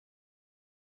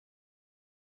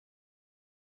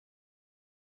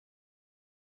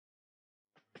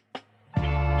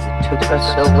took us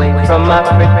away from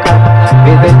Africa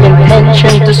with an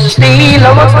intention to steal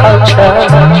our culture.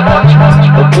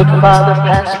 The good father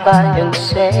passed by and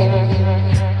said,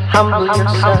 humble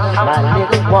yourself, my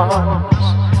little ones.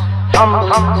 Humble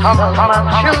yourself, my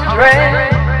children.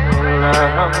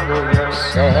 Humble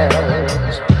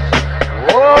yourselves.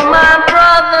 Oh, my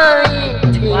brother,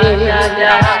 it is.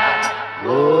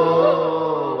 Oh,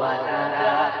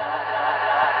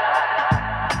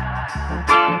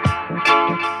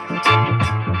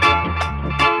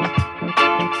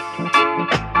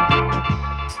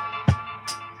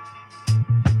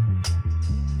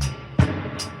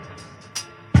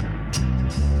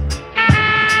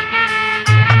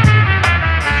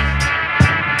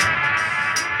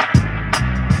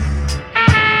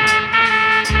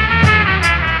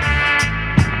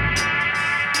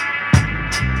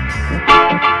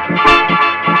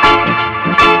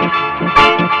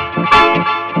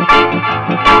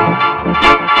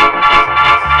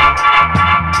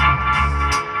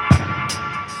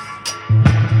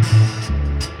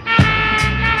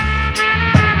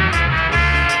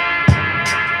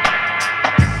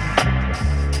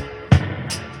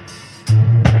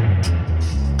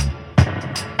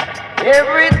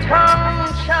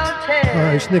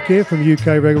 It's Nick here from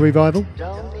UK Reggae Revival.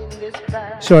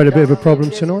 Sorry, I had a bit of a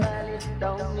problem tonight.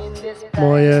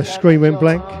 My screen went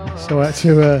blank, so I had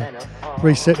to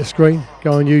reset the screen,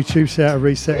 go on YouTube, see how to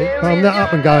reset it. But I'm not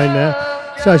up and going now.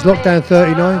 So it's Lockdown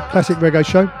 39, Classic Reggae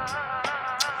Show.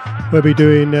 We'll be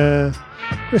doing,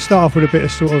 we'll start off with a bit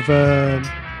of sort of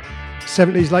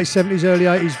 70s, late 70s, early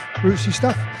 80s rootsy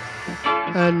stuff.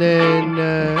 And then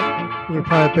we're going to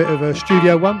play a bit of a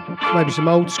Studio One, maybe some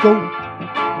old school.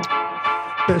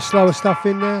 Bit of slower stuff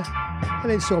in there,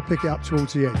 and then sort of pick it up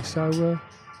towards the end. So,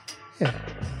 yeah,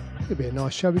 it'll be a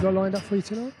nice show we got lined up for you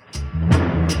tonight.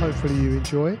 Hopefully you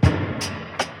enjoy it.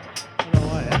 I know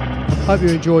I am. Hope you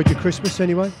enjoyed your Christmas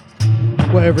anyway,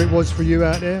 whatever it was for you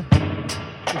out there.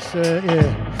 It's,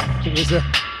 it was a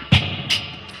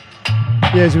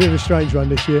bit of a strange one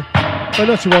this year, but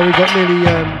not to worry. We've got nearly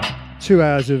 2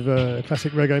 hours of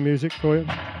classic reggae music for you,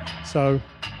 so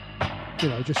you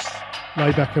know, just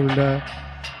lay back and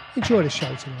enjoy the show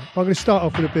tonight. I'm going to start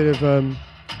off with a bit of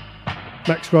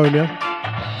Max Romeo,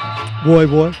 Woy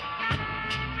Woy.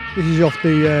 This is off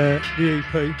the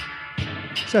EP,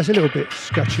 so it's a little bit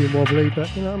scratchy and wobbly,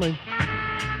 but you know what I mean.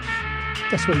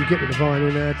 That's what you get with the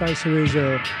vinyl nowadays. So here's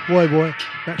Woy Woy,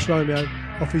 Max Romeo,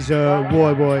 off his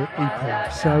Woy Woy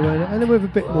EP. So and then with a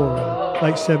bit more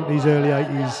late 70s, early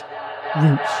 80s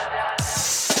roots.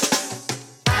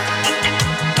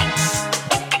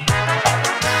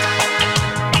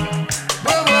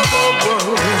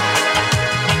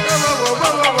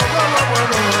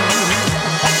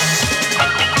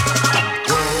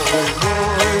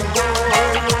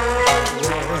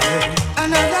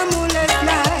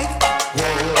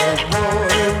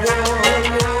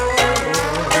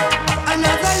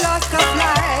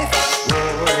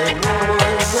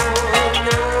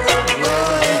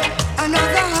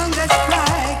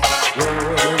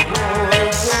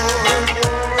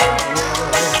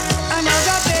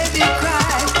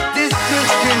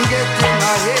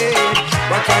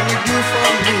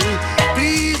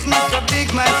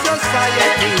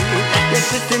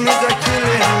 System is a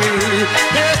killing me.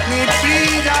 Let me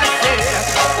breathe, I say.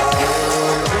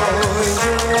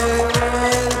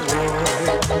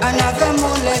 Another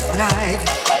moonlit night.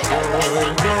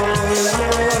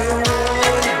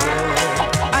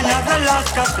 Another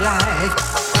lost of life.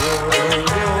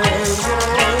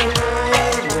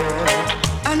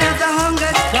 Another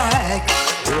hunger strike.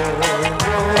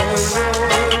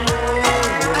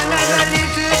 Another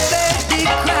little baby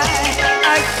cry.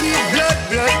 I see blood,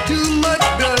 too much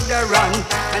blood around.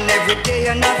 And every day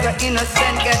another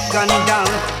innocent gets gunned down.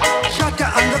 Shutter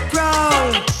on the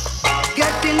prowl,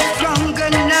 getting stronger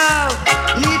now.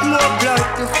 Need more blood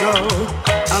to flow.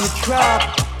 I'm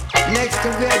trapped next to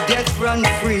where death run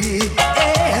free.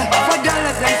 Yeah, for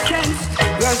dollars and cents,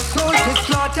 we're sold to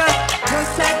slaughter. The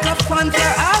sacrifices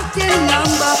are out in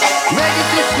number, ready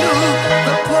to slew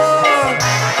the poor.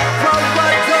 For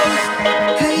what those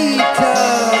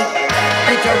haters,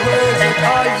 bitter words is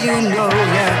all you know,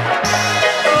 yeah.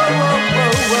 Oh, oh,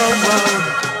 oh, oh, oh.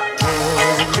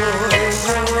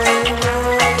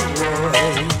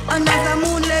 Another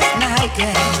moonlit night,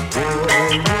 yeah.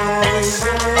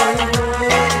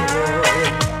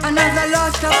 Another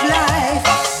lost of life.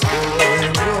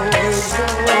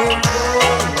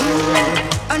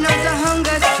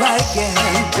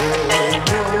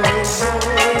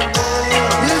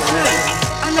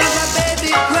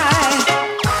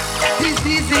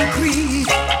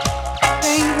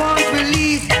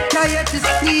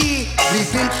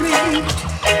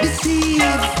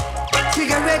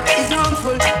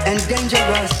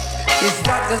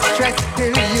 the stress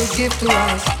pill you give to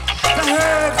us. The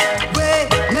herbs way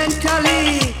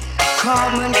mentally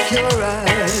calm and cure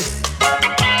us.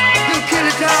 You kill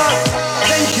it all,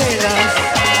 then kill us,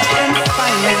 then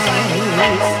finance.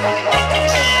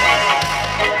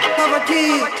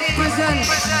 Poverty, prison.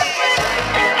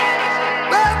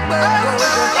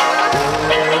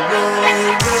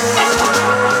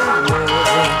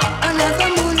 Another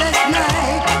moonless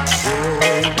night.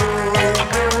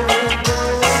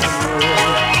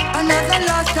 Another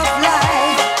loss of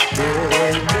life.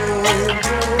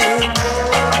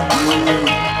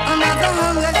 Another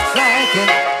hunger strike.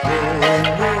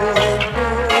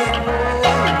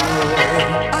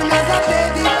 Another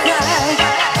baby cry.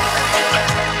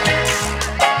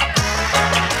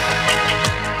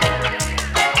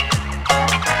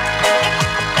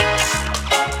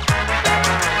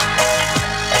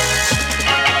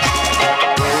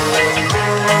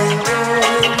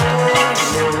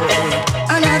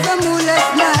 Another moonless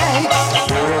night.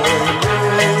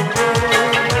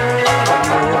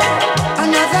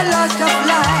 Another loss of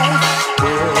life.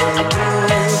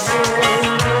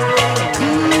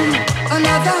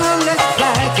 Another hunger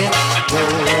strike.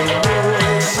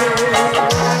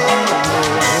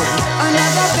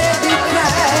 Another baby cry.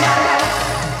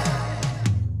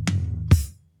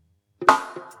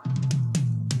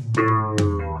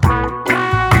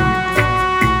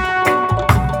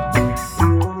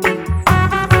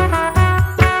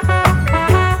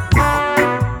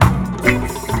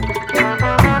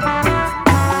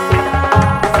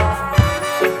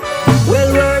 Well,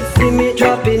 words see me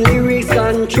dropping lyrics,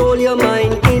 control your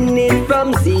mind in it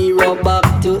from zero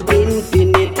back to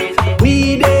infinite.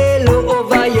 We dey low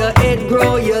over your head,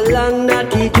 grow your long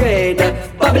natty dread.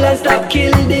 Babylon stop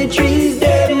kill the trees,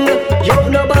 them. You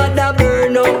know about that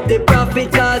burn up the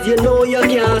profit, cause you know you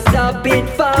can't stop it.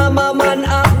 Farmer man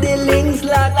up the links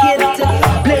lock it.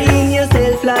 Playing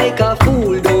yourself like a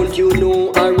fool, don't you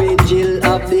know Orange Hill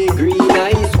of the Green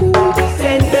High School.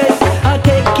 Sentence, I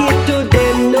take it to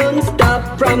them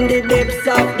non-stop. From the depths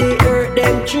of the earth,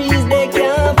 them trees they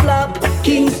can't flop.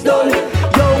 Kingston,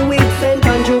 yo with St.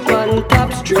 Andrew on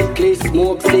top. Strictly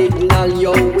smoke signal,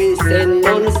 yo we send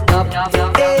non-stop.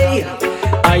 Hey,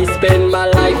 I spend my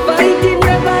life fighting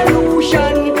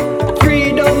revolution.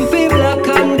 Freedom for black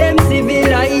and them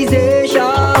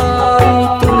civilization.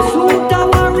 To suit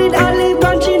our with olive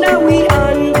branch in a we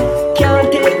hand.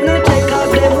 Can't take no check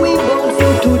of them, we bounce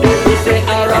you to the we say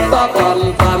arapa pam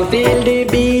pam. Feel the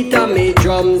beat and me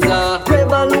drums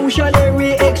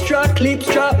revolutionary extra clip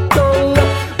strap down.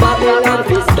 Babylon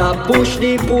fi stop push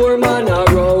the poor man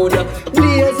around.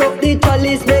 Blaze up the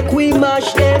chalice make we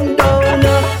mash them down.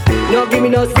 No give me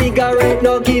no cigarette,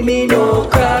 no give me no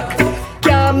crack.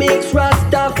 Can't mix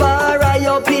Rastafari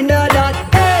up in a that.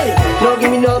 Hey, no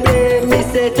give me no blame, me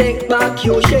say take back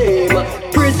your shame.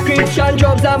 Prescription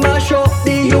drugs a mash up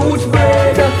the youth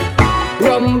brain.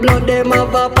 Rum blood them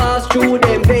have a pass through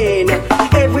them vein.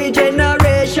 Every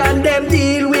generation them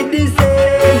deal with the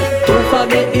same. Don't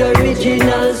forget the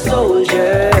original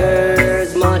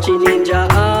soldiers marching in your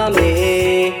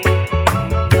army.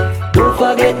 Don't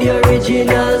forget the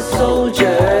original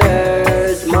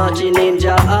soldiers marching in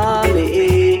your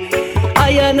army.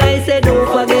 I and I said don't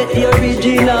forget the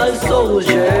original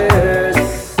soldiers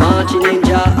marching in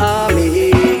your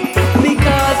army.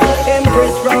 Because the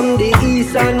empress from the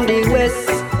east and the west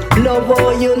love how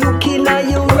you looking at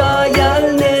your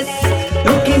royalness.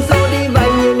 Looking so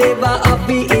divine, you never have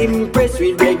to impress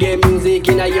with reggae music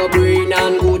in your brain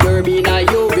and good herb in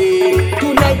your vein.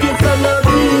 Tonight it's gonna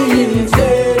be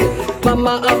insane.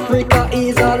 Mama Africa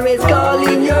is always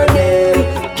calling your name.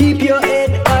 Keep your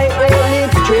head high, hold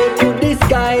it straight to the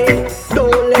sky.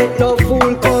 Don't let no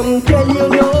fool come tell you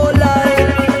no lie.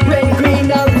 Red,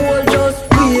 green and gold, just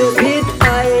wave it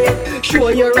high. Show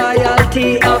your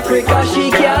royalty, Africa,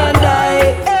 she can't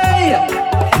die. Hey,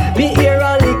 me hear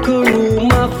a little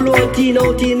rumor floating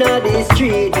out in the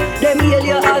street. Them hail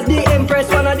you as the empress,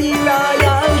 one of the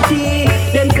royalty.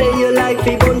 Them say you like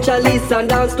fi bunch of lists and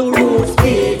dance to roots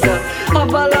beats. Have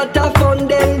a lot of fun,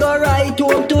 then go right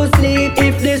home to sleep.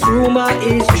 If this rumor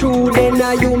is true, then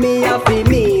now you me have to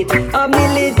meet. A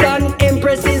militant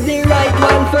empress is the right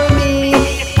one for me.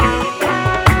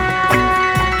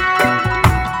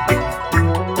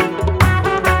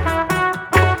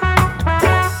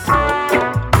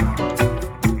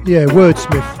 Yeah,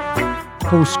 wordsmith.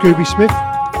 Paul Scooby Smith.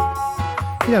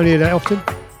 You don't hear that often.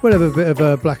 We'll have a bit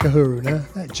of Black Uhuru now.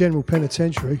 That General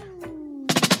Penitentiary.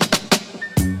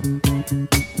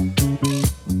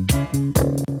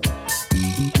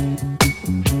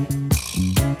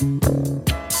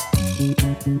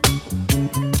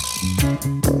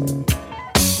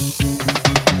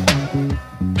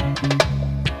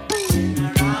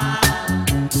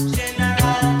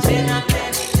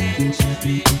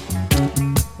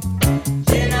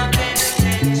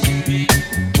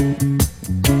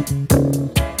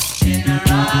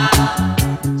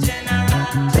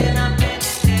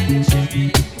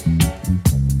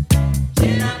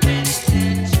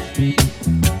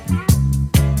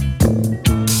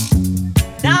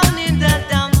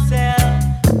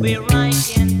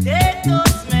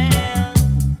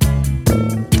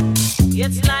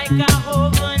 It's like a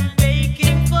oven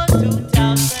baking for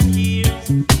 2,000 years.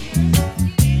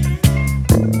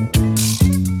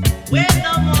 When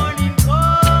the morning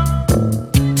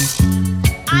comes,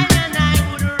 I and I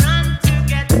would run to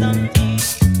get some tea.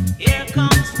 Here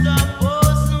comes the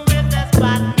person with the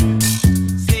button,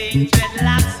 saying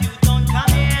dreadlocks, you don't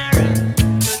come here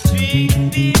to drink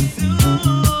this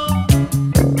soup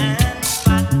and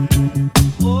button.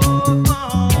 Oh,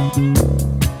 oh.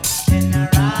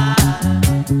 General,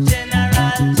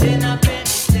 General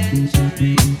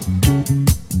Penitentiary.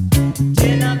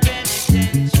 General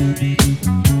Penitentiary.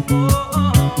 Oh,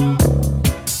 oh.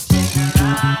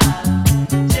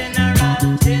 General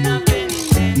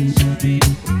Penitentiary.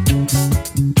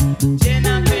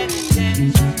 General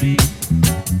Penitentiary.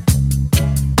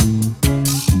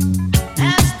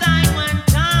 As time and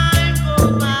time go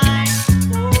by,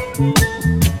 oh, oh.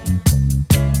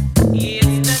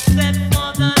 It's the set for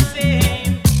the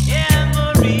same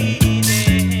every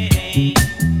day.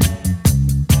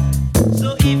 So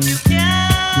if you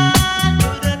can do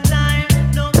the time,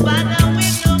 no bother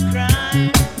with no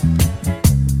crime.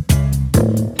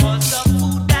 'Cause the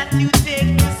food that you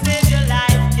take to save your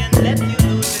life can let you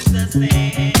lose it the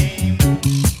same.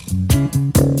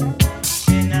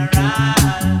 General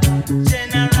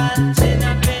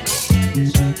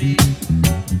Penitentiary.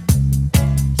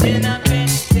 General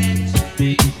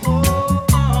Penitentiary. Oh,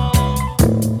 oh.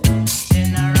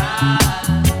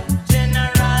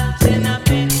 General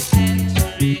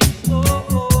Penitentiary. Oh,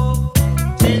 oh.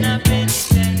 General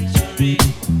Penitentiary.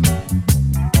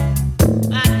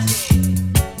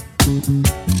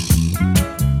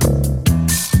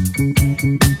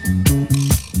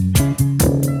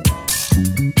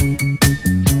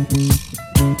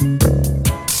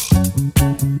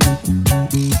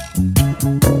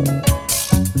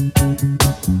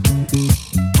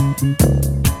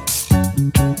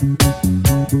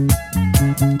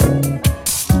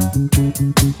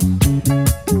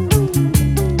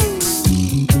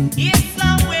 It's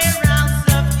a warehouse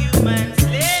of human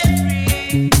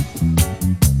slavery,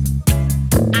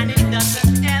 and it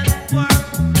doesn't help for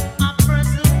a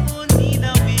person who need a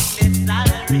weekly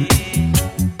salary.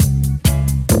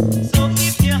 So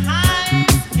if your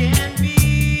highs can be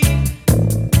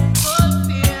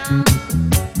fulfilled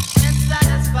and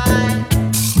satisfied,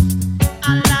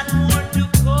 a lot more to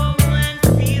come and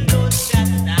feel those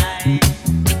chastised.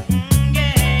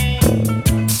 Yeah.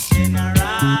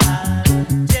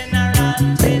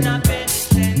 General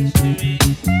Penitentiary.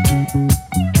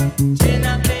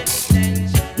 General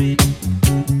Penitentiary.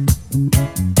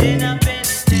 General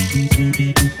Penitentiary.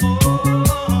 Oh,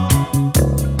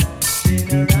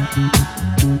 General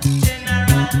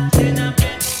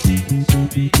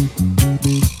Penitentiary.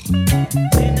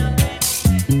 General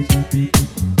Penitentiary.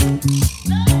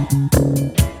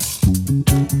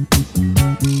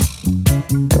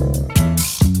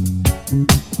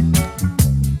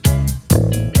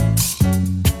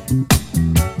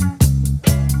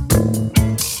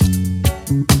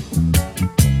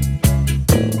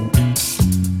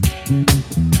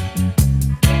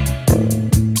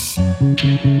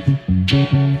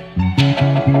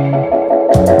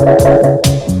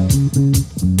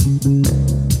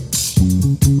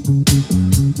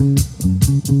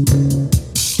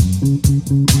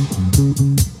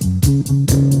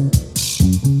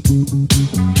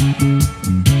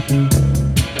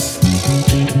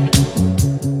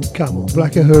 Come on,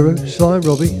 Black Uhuru, Sly and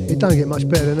Robbie. It don't get much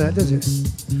better than that, does it?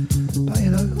 But you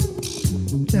know,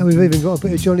 now we've even got a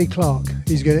bit of Johnny Clark.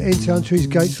 He's going to enter unto his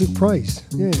gates with praise.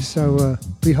 Yeah, so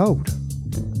behold.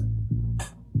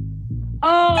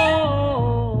 Oh,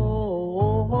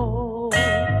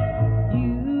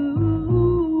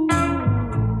 you.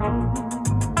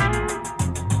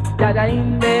 Dada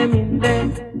in them,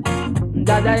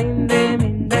 dada in them,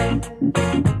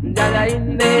 dada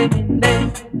in them,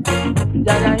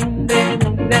 dada in them.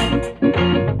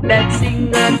 Let's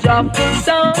sing a joyful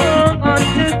song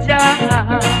unto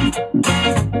Jah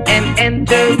and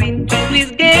enter into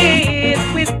his gate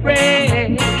with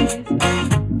praise,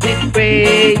 with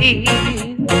praise,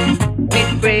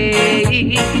 with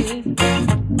praise.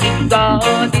 If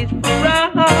God is for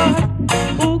us,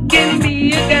 who can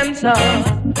be against us?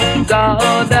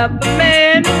 God of the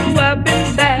man who have been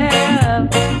sad.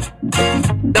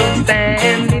 Don't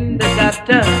stand in the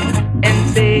gutter and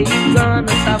say you're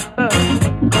gonna suffer.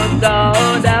 'Cause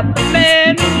God of the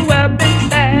man who have been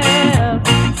sad.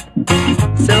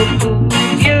 So put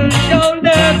your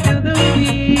shoulder to the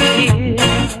wheel.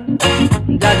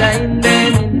 Dada in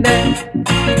there,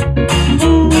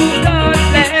 ooh, God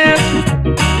bless.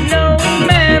 No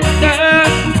man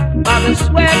curse by the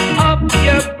sweat of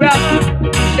your brow.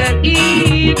 You shall eat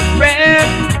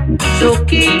So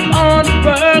keep on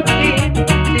working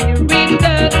till you reach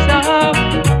the top,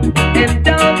 and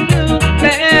don't look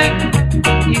back.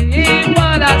 You hear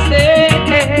what I say?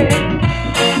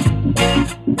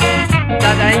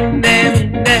 Dada in them,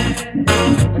 in them,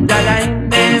 dada in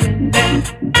them, in them,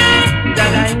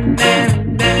 dada in them,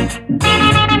 in them.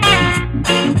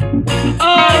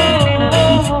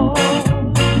 Oh.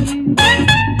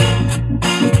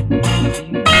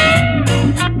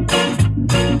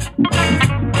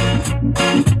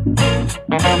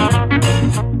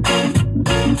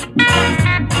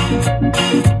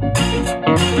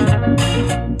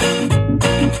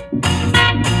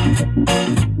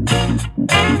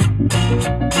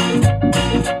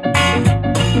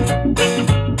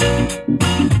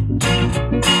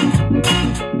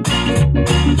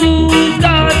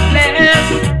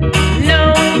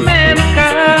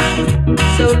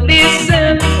 So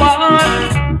listen what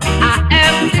I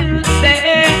have to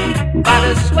say. By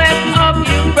the sweat of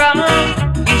your brow,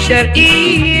 you shall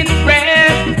eat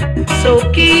bread. So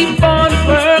keep on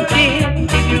working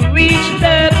till you reach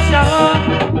the top.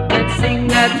 Let's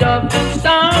sing a joyful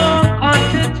song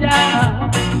unto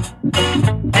Jah,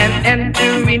 and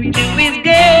enter into His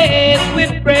gates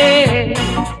with praise,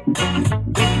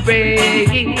 with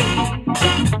praise,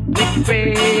 with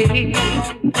praise.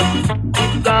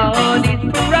 God is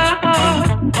for us,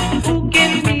 who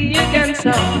can be against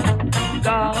us?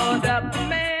 God of the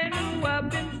man who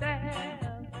up himself.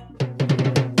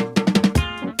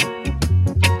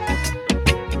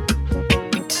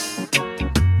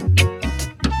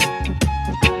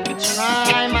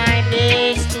 Try my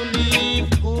best to live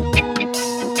good.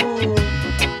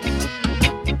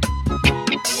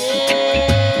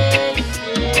 Yes,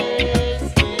 yes,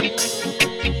 yes.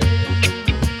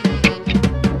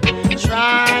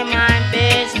 Try my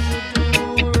best to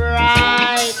do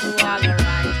right, do all the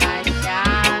right I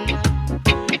can.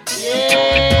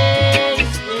 Yes,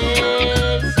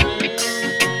 yes, yes.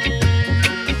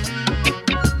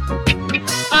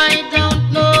 I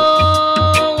don't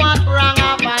know what wrong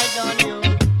have I done you.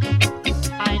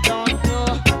 I don't know.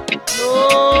 No,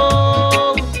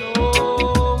 no, no.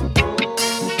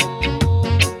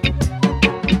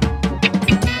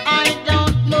 I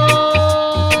don't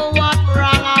know what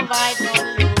wrong have I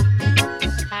done you.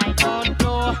 I don't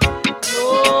know. No,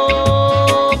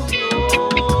 no, no.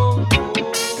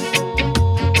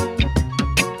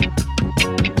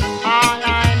 All I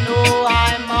know,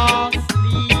 I must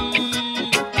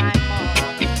sleep. I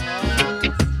must.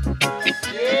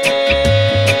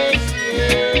 Yes,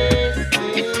 yes,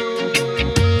 yes.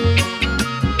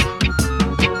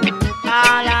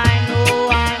 All I know,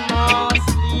 I must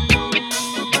sleep.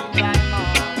 I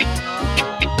must.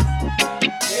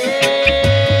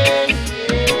 Yes,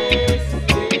 yes, yes, yes,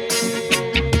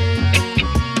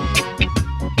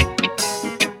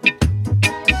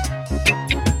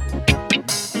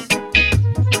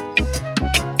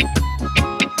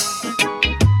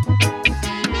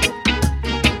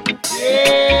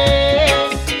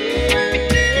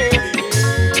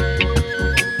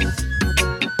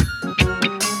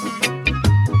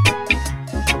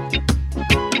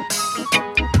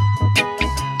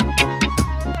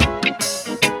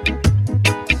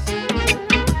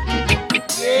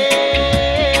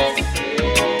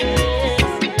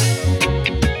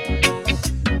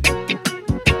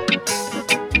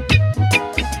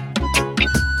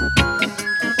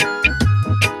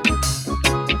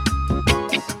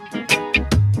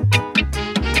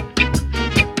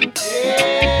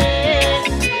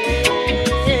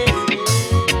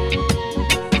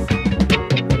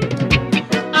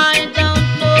 I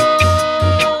don't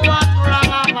know what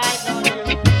wrong have I done you.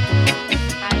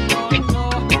 I don't know.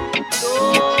 No,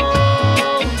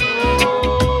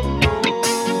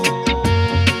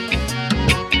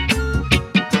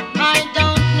 I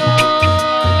don't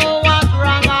know what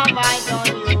wrong have I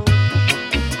done you.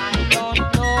 I don't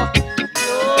know.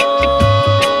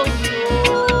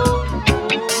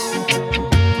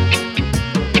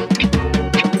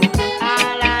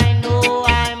 All I know, I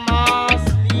must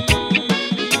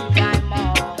sleep. I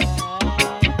must.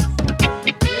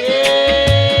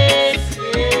 Yes,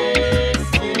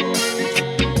 yes, yes.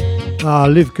 Ah,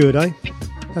 live good, eh?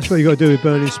 That's what you got to do with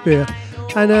Burning Spear.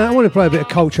 And I want to play a bit of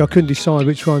Culture. I couldn't decide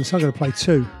which one, so I'm going to play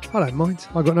two. I don't mind.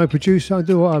 I've got no producer. I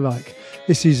do what I like.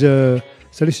 This is we're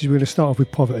going to start off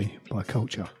with Poverty by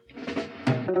Culture.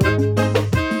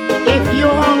 If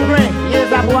you're hungry,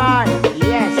 here's a boy.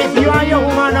 Yes. If you are your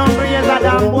woman hungry, here's a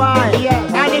damn boy.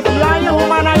 Yes. And if you are your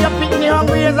woman and your picnic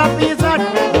hungry, here's a piece of.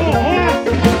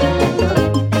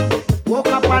 Woke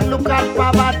up and look at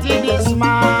poverty this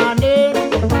morning.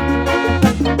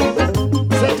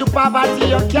 Say to poverty,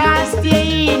 you can't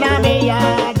stay in a me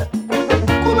yard.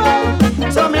 Come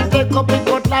on. So me take up the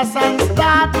cutlass and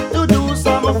start to do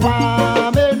some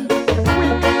farming.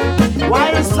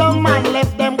 While some man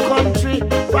left them country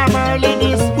from early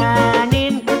this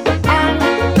morning, and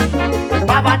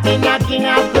poverty knocking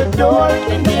at the door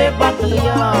in their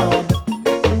backyard.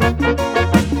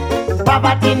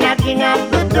 Poverty knocking at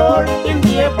the door in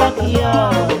their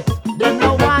backyard. They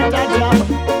no want a job.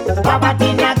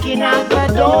 Poverty knocking at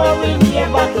the door in their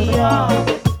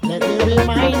backyard. Let me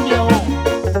remind you,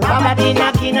 poverty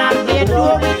knocking at their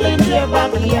door in their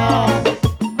backyard.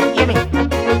 Hear me?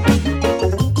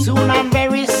 Soon and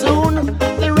very soon,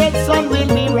 the red sun will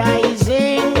be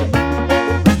rising.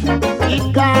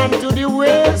 It gone to the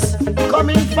west,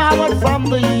 coming forward from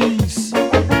the east.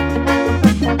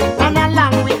 And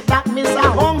along with that, Mr.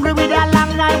 Hungry with a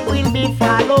long knife will be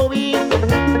following.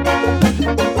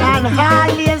 And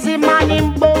hard lazy man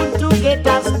him bound to get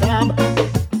a stab.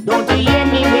 Don't you hear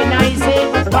me when I say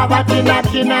poverty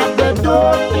knocking at the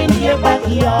door in your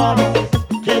backyard?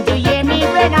 Can't you hear me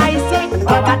when I say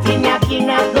poverty knocking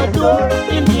at the door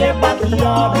in your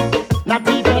backyard? Not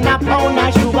even a pound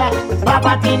of sugar.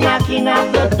 Poverty knocking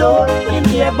at the door in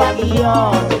your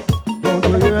backyard. Don't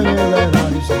you hear me when I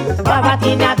say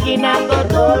poverty knocking at the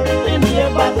door in your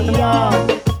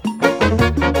backyard?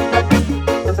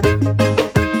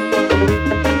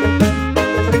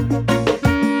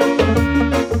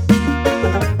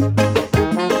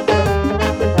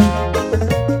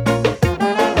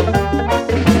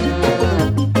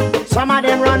 Some of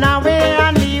them run away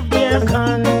and leave their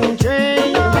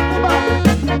country,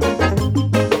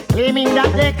 claiming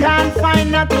that they can't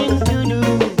find nothing to do.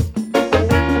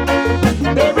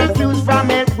 They refuse from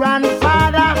their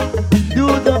grandfather, do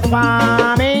the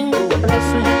farming,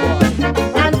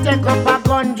 and take up a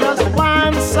gun, just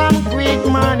want some quick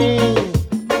money.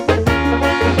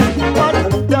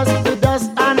 But dust to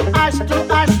dust and ash to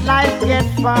ash, life get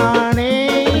funny.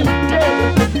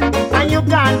 And you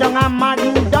gone down a man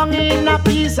down in a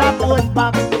piece of wood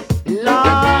box.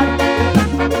 Lord,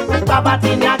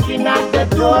 poverty knocking at the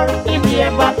door in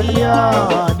your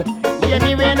backyard. Hear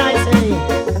me when I say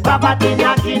poverty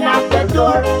knocking at the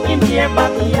door in your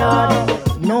backyard.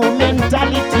 No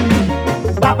mentality.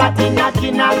 Poverty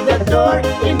knocking at the door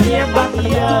in your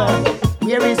backyard.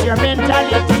 Where is your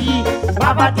mentality?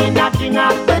 Poverty knocking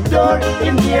at the door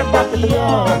in your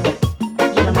backyard.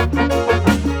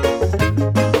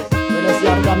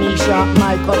 Me shop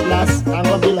my cutlass and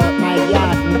go build up my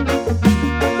garden.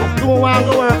 I don't want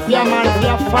to work for your man, for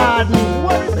your father,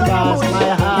 because my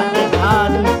heart is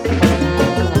hardened.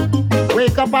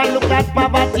 Wake up and look at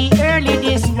poverty early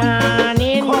this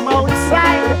morning. Come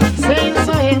outside, saying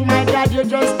so hey my God, you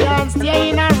just can't stay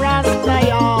in a rasta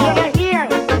yard. Here,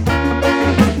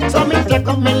 so me take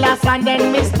up my lass and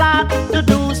then me start to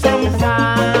do some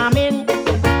farming.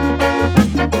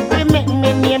 We make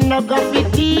me name no go for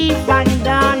thief and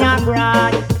down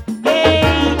abroad.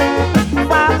 Hey,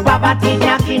 poverty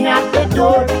knocking at the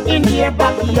door in your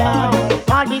backyard.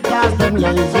 All because them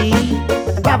lazy.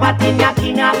 Poverty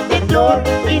knocking at the door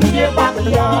in your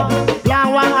backyard.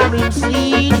 Flower orange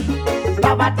seed.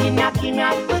 Poverty knocking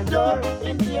at the door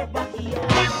in your backyard.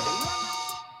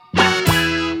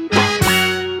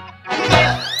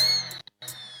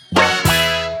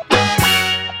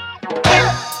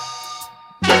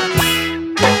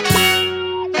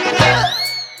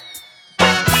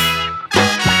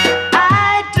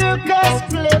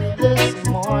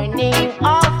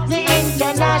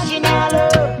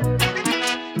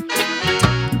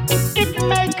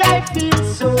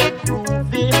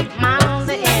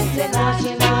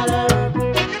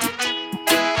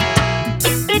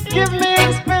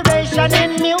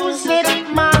 In music,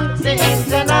 man, the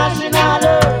international.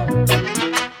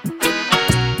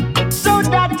 So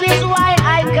that is why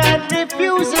I can't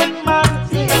refuse it, man,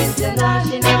 the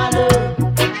international.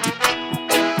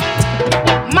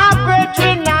 My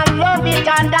brethren, I love it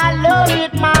and I love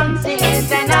it, man, the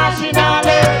international.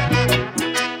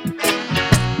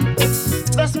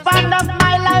 The span of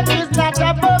my life is not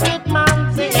above it,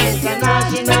 man, the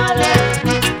international.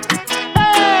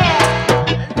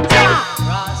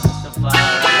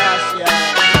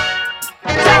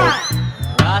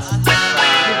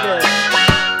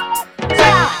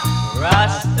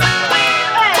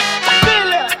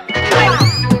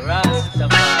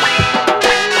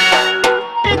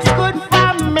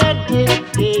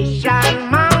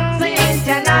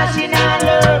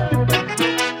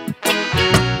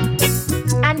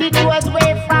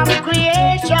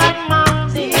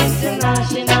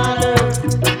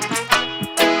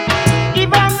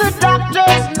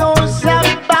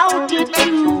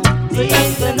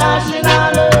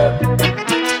 International.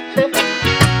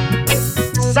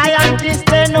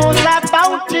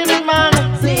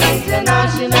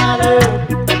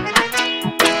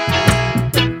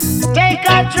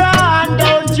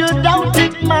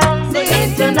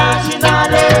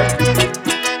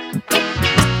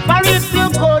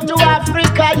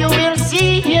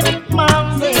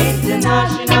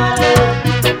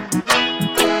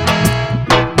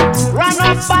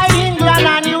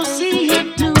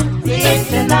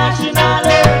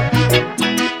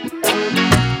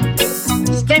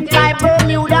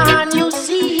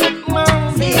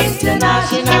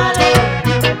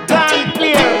 international. Grand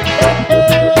clear.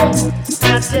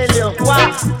 I tell you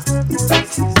what.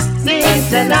 The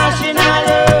international.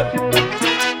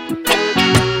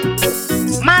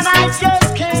 Man, I just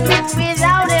can't do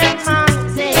without it, man.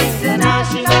 The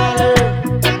international.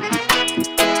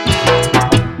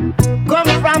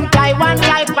 Come from Taiwan,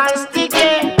 Taipan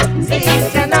sticky. The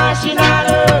international.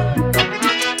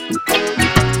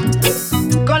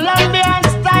 Colombian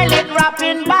style it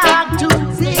rapping back to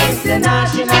the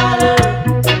international.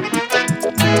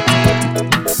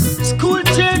 School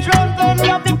children, they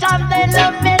love it and they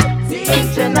love it. The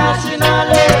international.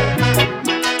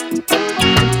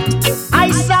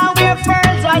 I saw where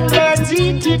pearls and their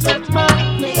teeth it up,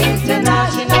 man. The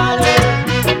international.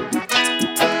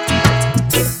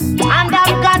 And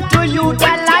I've got to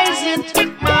utilize it,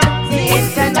 man. The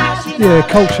international. Yeah,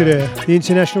 culture there, the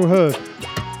international herd.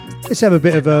 Let's have a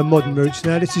bit of modern roots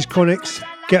now. This is Chronic's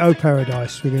Ghetto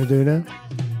Paradise we're going to do now.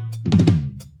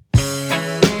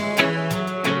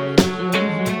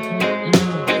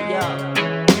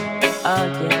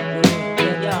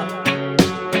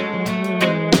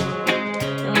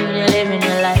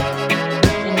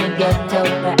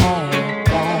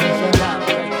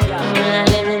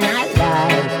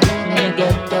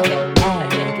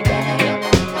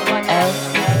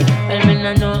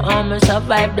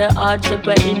 Survive the hardship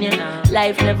in you.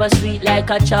 Life never sweet like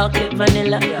a chocolate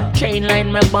vanilla. Train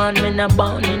line me born, me not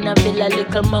born in a villa.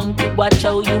 Little monkey, watch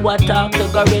how you a talk to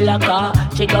gorilla car.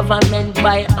 Che government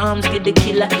buy arms, get the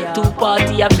killer. Two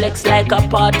party a flex like a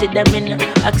party, them in.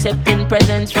 Accepting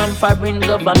presents from foreign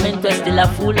government. We still a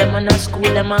fool them and a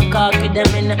school them and cocky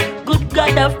them in. Good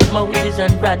God of Moses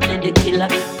and Bradley the killer.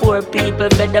 Poor people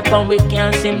fed up and we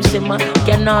can't simmer.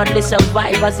 Can hardly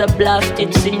survive as a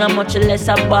blasted singer. Much less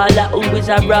a baller who is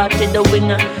a rat to the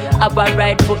winger. Have a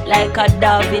right foot like a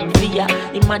David Villa.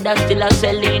 The mother still a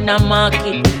sell in a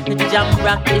market. The jam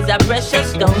rock is a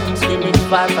precious stone. Still it's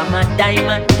far from a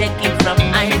diamond. Take it from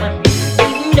Iman.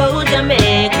 Even though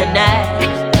Jamaica nice,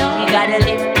 you gotta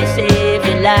live to save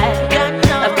your life.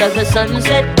 After the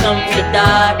sunset comes the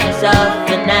darkness of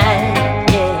the night.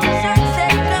 Yeah.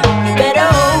 You better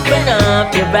open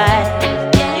up your eyes.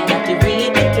 You got to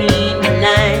read between the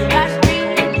lines.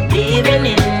 Living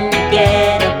in the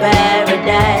ghetto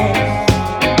paradise.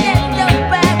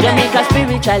 Jamaica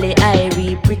spiritually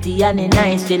irie, pretty and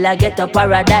nice. Till I get a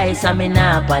paradise, I mean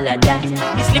I apologize.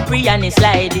 It's slippery and it's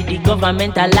slidey, the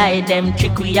government a lie. Them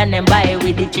trickery and them buy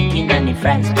with the chicken and the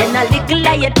fries. When a little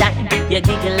lie you time, you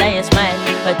giggle and you smile.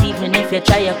 But even if you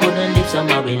try, you couldn't live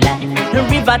somehow with life. The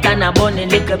river and a bunny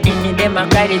lick up in them a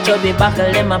cry. The chubby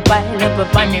buckle, them a pile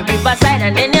up on the riverside.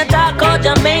 And then you talk about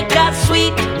Jamaica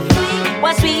sweet.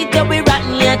 What sweet till we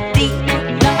rotten your teeth.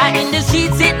 I in the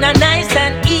streets sitting nice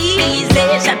and easy.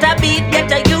 Shut a beat,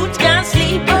 get a youth can't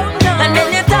sleep. And then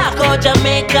you talk about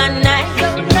Jamaica night.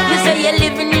 You say you're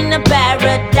living in a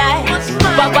paradise.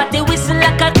 But what they whistle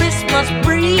like a Christmas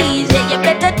breeze. Yeah, you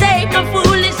better take my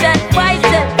foolish advice.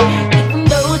 Even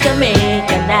though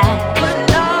Jamaica night,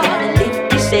 gotta live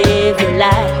to save your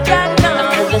life.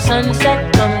 After the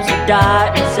sunset comes the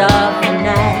darkness of the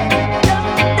night.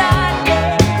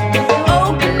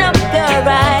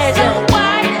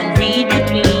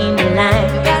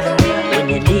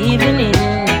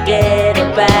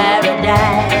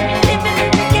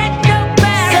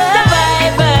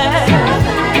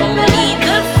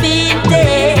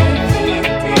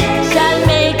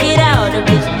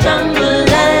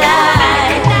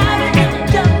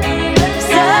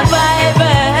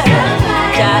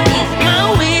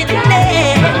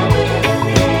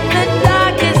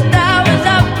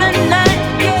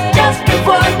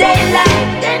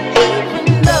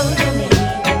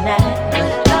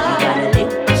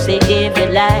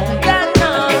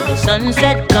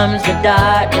 Sunset comes the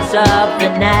darkness of the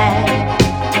night.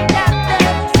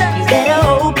 You better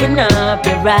open up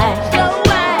your eyes.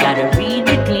 Gotta read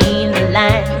between the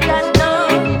lines.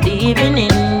 Living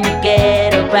in the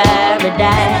ghetto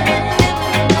paradise.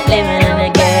 Living in the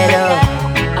ghetto.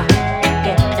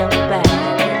 Ghetto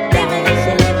paradise.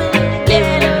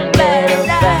 Living in the ghetto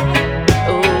paradise.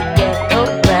 Oh, ghetto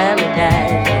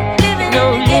paradise. No,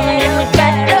 living in the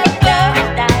ghetto.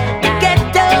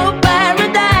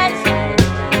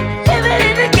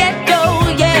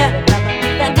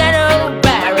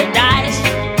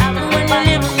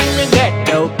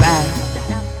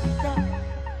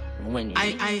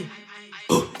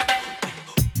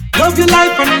 Love your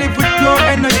life and live with your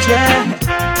energy.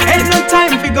 Ain't no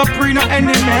time for go pre no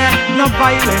enemy. No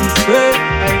violence,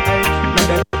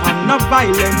 no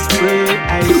violence,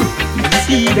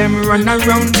 See them run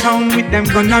around town with them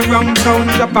gun around town.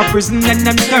 Drop a prison and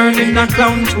them turn in a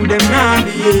clown to them now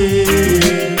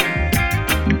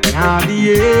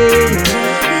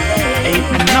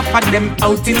Ain't enough of them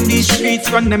out in these streets.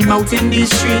 Run them out in these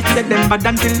streets. Let them bad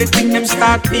until the thing them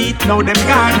start beat. Now them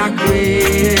gonna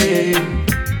grave.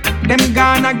 Them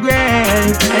gonna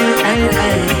grave.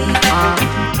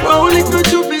 Only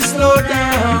could you be slow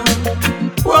down.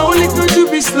 Only could you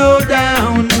be slow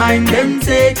down. Mind them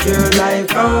take your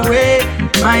life away.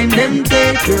 Mind them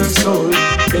take your soul.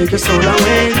 Take your soul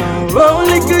away now.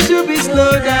 Only could you be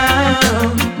slow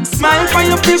down. Smile for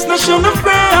your face, no show no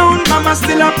frown. Mama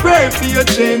still a pray for you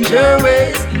change your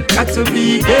ways. Got to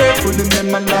be careful in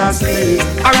them my last days.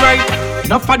 Alright,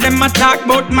 enough of them attack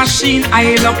about machine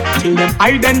aisle up. Till them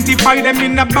identify them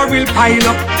in a barrel pile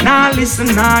up. Nah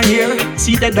listen, nah hear.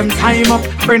 See that them time up.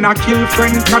 Friend a kill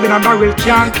friend, crab in a barrel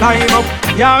can't climb up.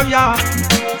 Yeah.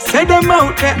 Say them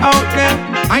out there.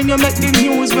 I know make the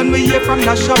news when we hear from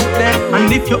the shout there.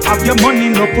 And if you have your money,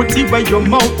 no put it where your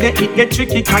mouth there. It get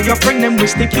tricky, cause your friend them will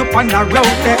stick you on the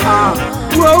road there.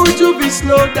 Whoa, would you be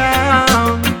slow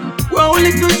down? Whoa,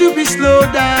 could you be slow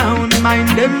down? Mind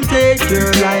them take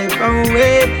your life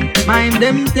away. Mind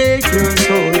them take your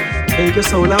soul. Take your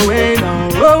soul away now.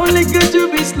 Only could you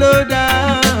be slow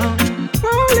down?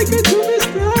 Only could you be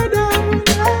slow down?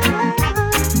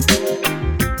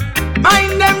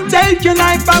 Mind them take your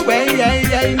life away.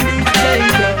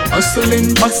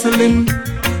 Hustling,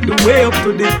 the way up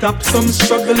to the top, some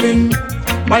struggling.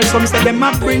 While some say them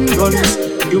a bring guns,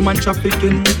 human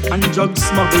trafficking and drug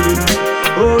smuggling.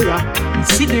 Oh yeah,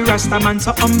 see the Rasta man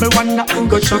so humble, wonder who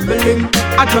go troubling.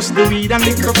 I just the weed and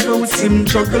liquor fruits him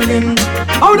juggling.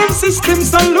 How them systems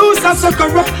so loose and so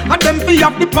corrupt, and them pay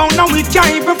up the pound and we can't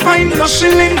even find no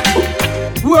shilling.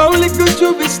 Whoa, could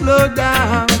you be slow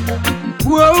down?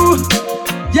 Whoa,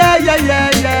 yeah.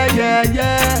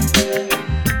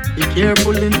 Be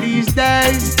careful in these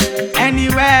days.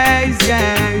 Anyways,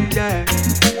 yeah. Yeah.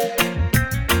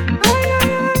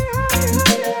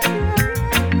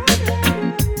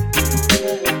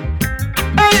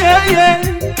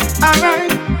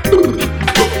 Alright.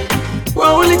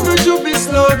 Whoa, could you be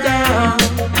slow down?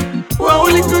 Whoa,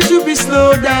 could you be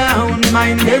slow down?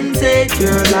 Mind them take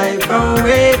your life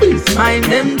away. Mind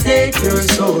them take your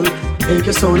soul. Take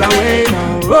your soul away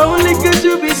now. Only could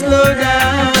you be slow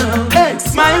down. Hey,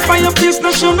 smile for your face,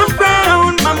 no show no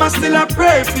frown. Mama still a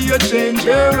pray for you change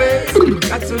your ways.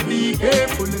 Got to be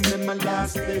careful in them my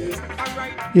last days.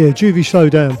 Yeah, Juvie, slow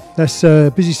down. That's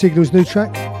Busy Signal's new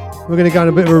track. We're going to go on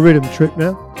a bit of a rhythm trip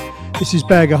now. This is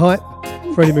Bag of Hype,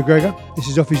 Freddie McGregor. This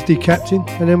is off his Decaptain,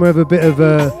 and then we'll have a bit of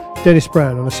Dennis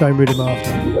Brown on the same rhythm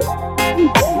after.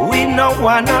 We know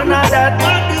one another.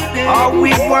 All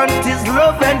we want is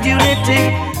love and unity,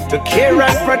 to care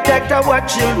and protect our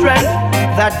children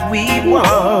that we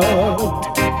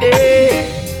want. Hey.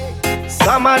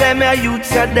 Some of them are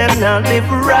youths and them not live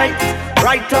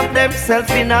right up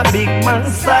themselves in a big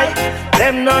man's sight.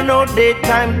 Them no know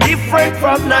daytime different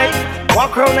from night.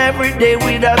 Walk around every day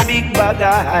with a big bag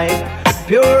of hype.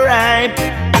 Pure hype,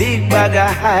 big bag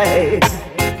of hype.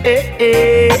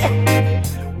 Hey.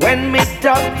 When me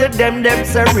talk to them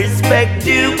say respect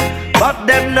you, but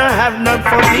them no have none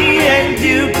for me and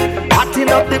you. Hotting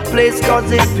up the place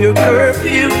cause it's pure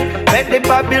curfew. Make the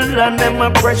Babylon them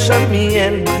a pressure me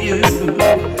and you.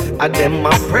 And them a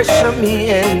pressure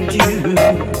me and you.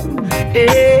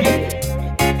 Hey.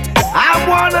 I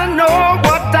wanna know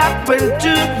what happened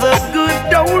to the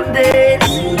good old days,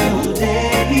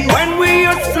 when we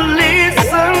used to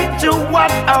listen to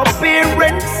what our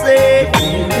parents say.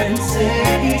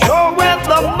 Throw away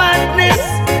the madness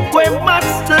when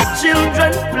master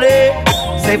children play.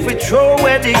 Say if we throw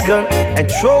away the gun and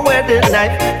throw away the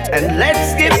knife, and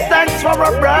let's give thanks for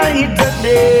a brighter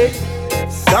day.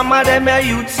 Some of them are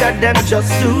youths and them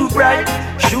just too bright.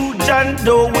 Shoot John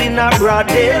Doe in a broad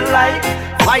daylight.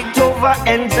 Fight over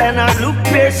ends and a look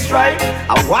peer strike.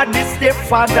 And what is their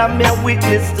father me a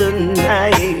witness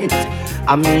tonight?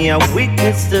 I'm me a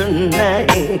witness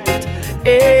tonight.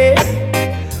 Hey.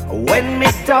 When me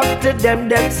talk to them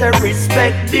say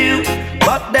respect you,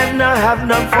 but them not have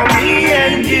none for me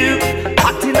and you.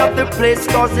 Hotting up the place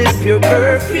cause it's pure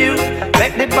curfew.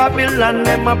 Make the Babylon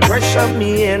them a pressure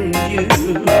me and you.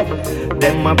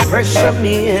 Them a pressure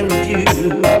me and you.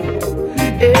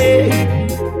 Hey.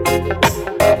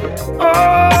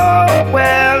 Oh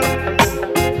well,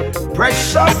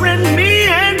 pressuring me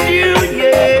and you,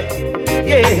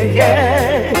 yeah.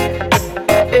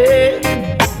 Hey.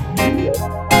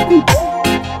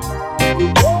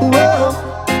 Whoa.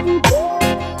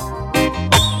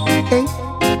 Hey.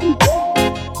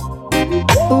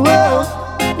 Whoa.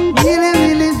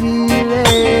 Really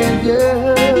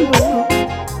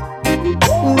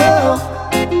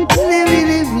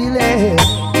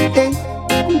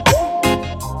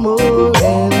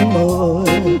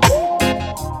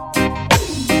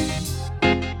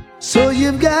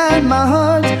you've got my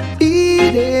heart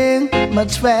beating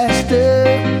much faster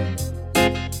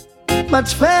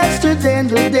than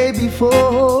the day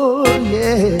before,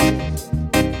 yeah.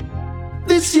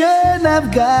 This yearn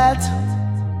I've got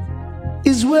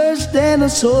is worse than a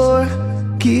sore.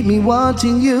 Keep me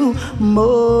wanting you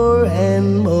more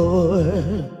and more.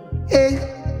 Hey,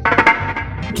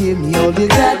 give me all you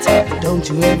got, don't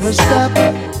you ever stop.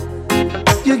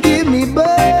 You give me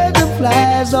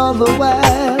butterflies all the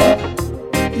while,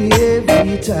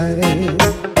 every time,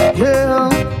 girl.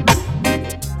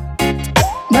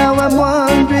 Now I'm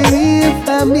wondering if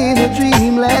I'm in a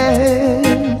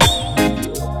dreamland.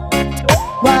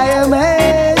 Why I'm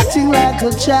acting like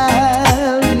a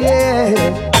child, yeah.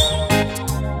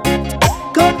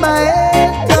 Got my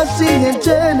head tossing and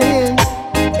turning,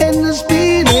 and the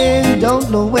spinning, don't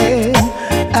know when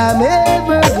I'm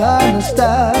ever gonna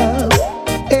stop.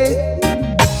 Hey,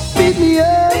 beat me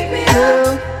up,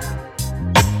 girl.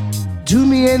 Do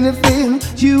me anything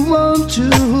you want to.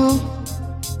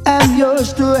 I'm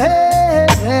yours to have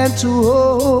and to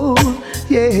hold,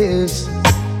 yes.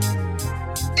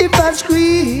 If I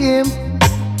scream,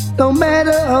 no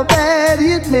matter how bad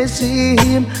it may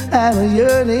seem, I'm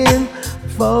yearning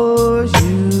for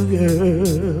you,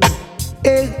 girl.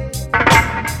 Hey.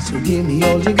 So give me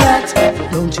all you got,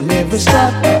 don't you ever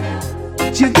stop.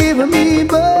 You're giving me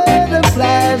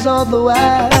butterflies all the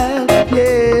while,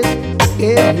 yes,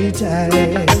 every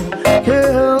time,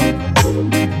 girl.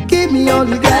 Give me all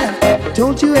you got,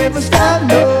 don't you ever stop,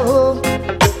 no.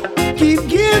 Keep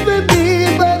giving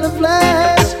me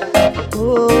butterflies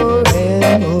more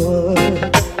and more.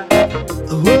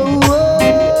 Oh, oh,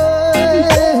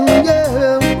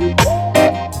 yeah.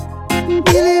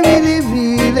 Really, really,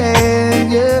 really,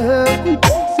 yeah.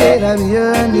 Said I'm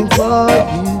yearning for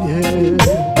you,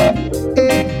 girl.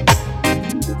 Hey.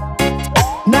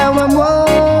 Now I'm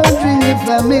wondering if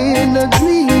I'm in a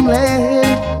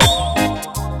dreamland.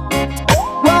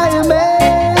 Why I'm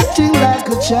acting like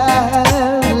a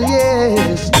child,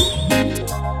 yes.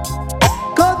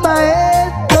 Got my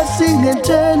head tossing and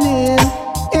turning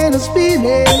and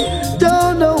spinning.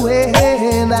 Don't know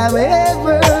when I'm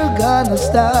ever gonna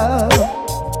stop.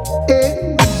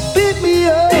 Hey, beat me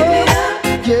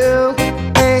up, girl.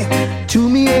 Hey, do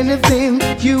me anything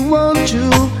you want to.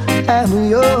 I'm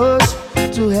yours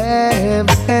to have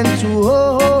and to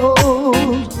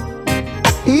hold.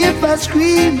 If I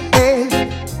scream, hey,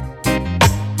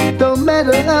 don't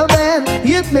matter how bad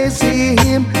it may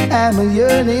seem, I'm a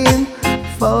yearning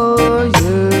for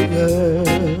you, girl.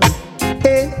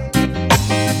 Hey,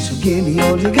 so give me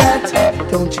all you got,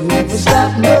 don't you ever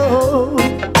stop, no.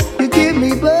 You give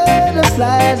me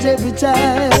butterflies every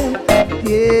time,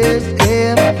 yes,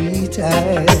 every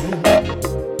time.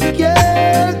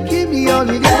 Girl, give me all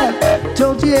you got,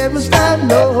 don't you ever stop,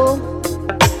 no.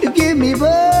 You give me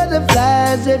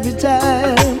butterflies every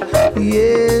time,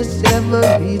 yes,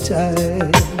 every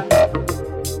time.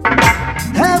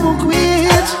 I won't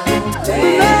quit,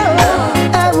 no,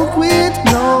 I won't quit,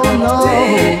 no, no.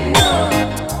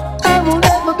 I won't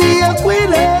ever be a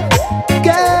quitter,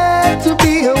 got to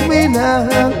be a winner.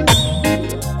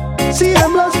 See,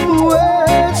 I'm lost for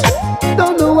words,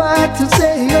 don't know what to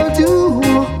say or do.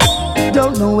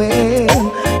 Don't know when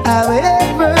I'm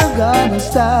ever gonna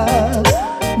stop,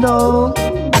 no.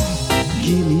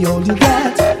 Give me all you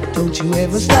got, don't you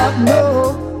ever stop,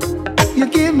 no. You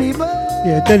give me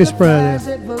yeah, Dennis Brown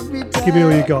there. Give me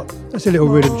all you got. That's a little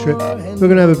rhythm trip. We're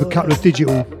going to have a couple of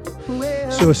digital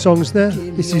sort of songs now.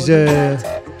 This is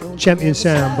Champion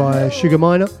Sound by Sugar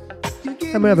Minor.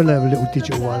 And we'll have another little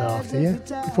digital one after, yeah?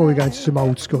 Before we go into some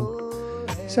old school.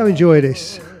 So enjoy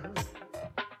this.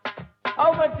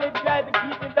 How much they try to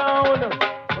keep me down,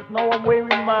 but now I'm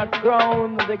wearing my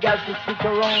crown. They got to stick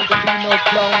around to be no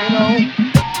clown, you know.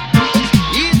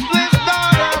 East, west,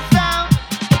 north, and south.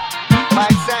 My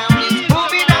sound is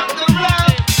moving up the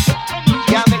round.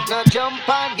 Can't make no jump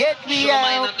and get me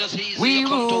out. We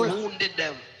rule.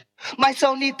 My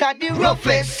sound is at the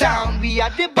roughest sound. We are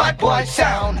the bad boy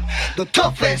sound. The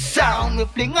toughest sound. We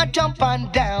fling a jump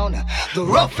and down. The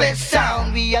roughest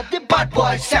sound. We are the bad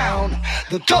boy sound.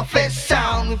 The toughest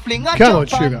sound. We fling a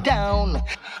jump and down.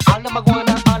 All of my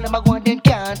guana, them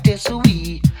can't test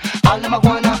we. All of my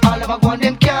guana,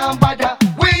 them can't bother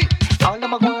we. All of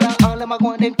my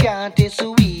guana, them can't test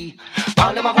we.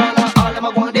 All of my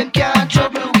guana, them can't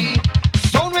trouble we.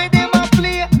 Sound where them a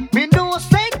play, me know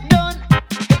say done.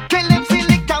 Tell them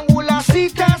select and hold a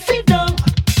seat and sit down.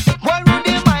 While with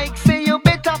the mic say you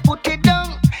better put it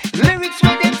down. Lyrics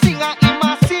where them sing and him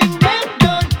a sing them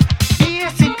done.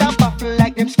 Yes, it a baffle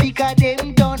like them speaker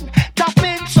them done. Top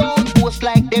men sound post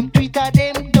like them Twitter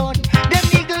them done. Them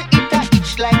niggle it a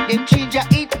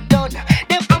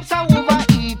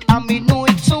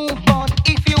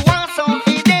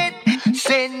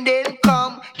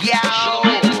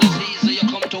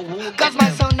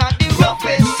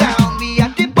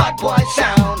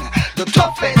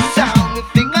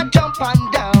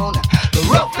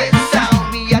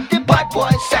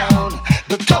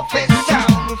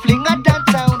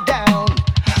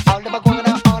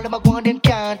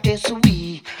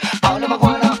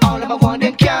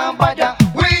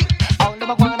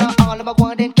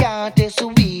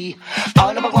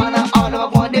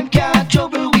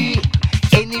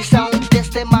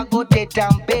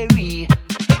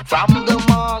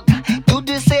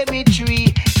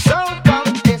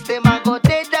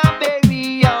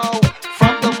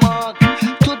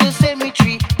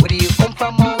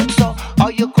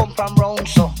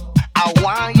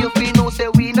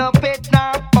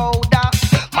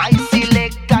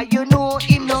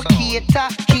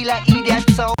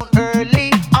around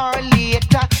early or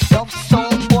later. Tough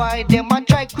sound boy, them a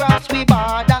try cross we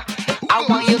border. I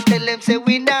want you tell them say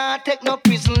we not take no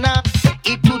prisoner.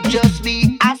 It would just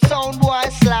be a sound boy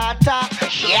slaughter.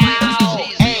 Yeah,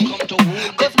 hey.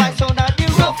 Cause my sound are the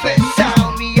roughest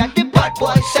sound. We are the bad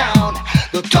boy sound.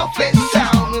 The toughest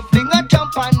sound. We fling a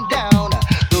jump and down.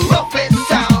 The roughest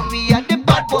sound. We are the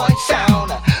bad boy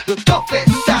sound. The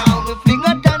toughest sound. We fling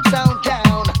a dance sound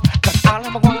down. Cause all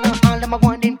them a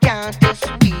want them can't test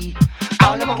we.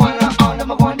 All them a want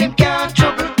them can't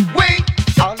trouble we.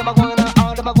 All them a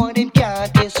want them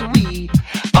can't test we.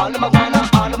 All them a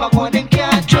want them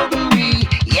can't trouble we.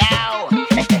 Yow.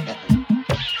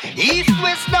 East,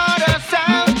 west, north or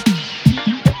south.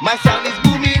 My sound is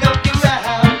booming up the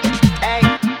round. Hey,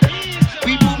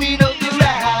 we booming up the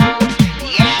round.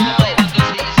 Yeah.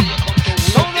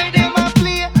 So when them a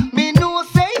play, me know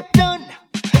say it done.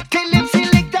 Tell them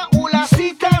select a whole a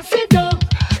sit and sit down.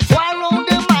 While round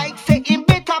the mic say him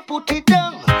better put it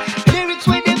down. Lyrics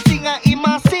when them sing a him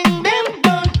a sing them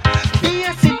done. Be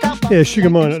a sit up. Yeah, Sugar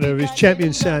Mine up there is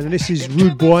Champion Sound, and this is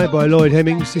Rude Boy by Lloyd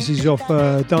Hemmings. This is off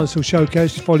Dancehall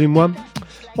Showcase Volume 1.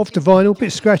 Off the vinyl,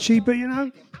 bit scratchy, but you know,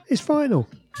 it's vinyl.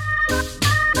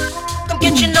 Come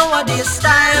get you nowadays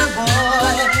style,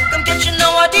 boy. Come get you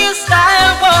nowadays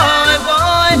style,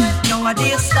 boy.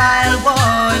 Nowadays style,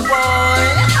 boy.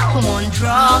 One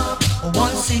drop,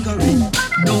 one cigarette,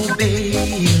 no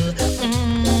bail.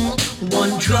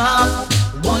 One drop,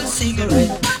 one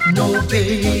cigarette, no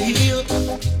bail.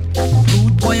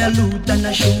 Rude boy a loot and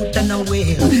a shoot and a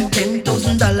wail.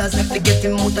 $10,000 to get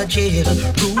him out of jail.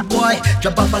 Rude boy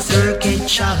drop off a circuit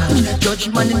charge. Judge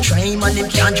man him try man him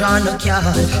can't draw no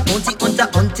card. Bounty hunter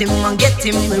hunt him and get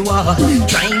him reward.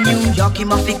 Try New York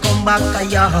him have to come back a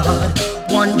yard.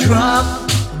 One drop,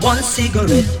 one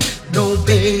cigarette, no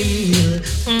bail.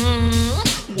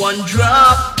 One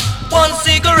drop, one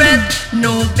cigarette,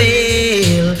 no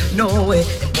bail, no way.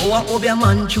 Oh, I hope your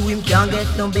man chew him can't get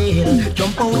no bail.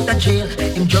 Jump out of jail,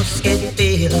 him just get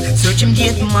bail. Search him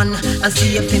gate man and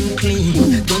see if him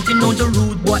clean. Don't you know the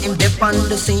rude boy, him dep on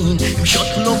the scene. Him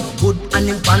shot look good and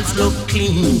him pants look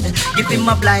clean. Give him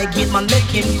a blind gate man,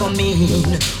 make him come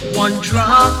in. One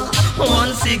drop,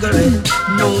 one cigarette,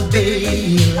 no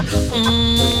bail.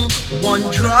 One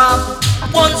drop,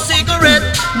 one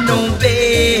cigarette, no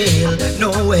bail, no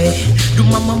way. Do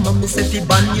my mama me say fi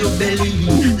ban your belly.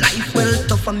 Life well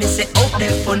tough and me say out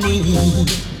there funny.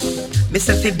 Me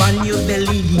say fi ban your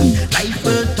belly. Life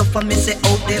well tough and me say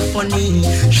out there funny.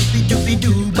 Shooby dooby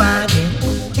doo body.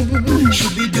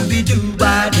 Shooby dooby doo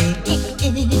body.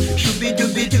 Shooby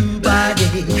dooby doo body.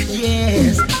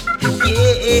 Yes,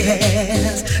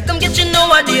 yes. Come get you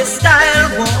nowadays style,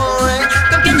 boy.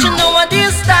 Come get you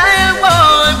nowadays style,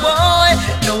 boy.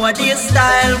 Nowadays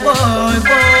style, boy.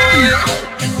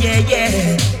 Yeah,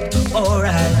 yeah,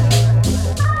 alright.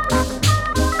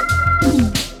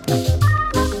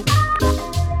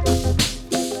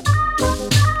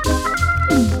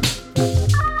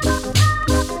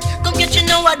 Come get you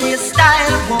nowadays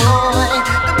style, boy.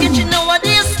 Come get you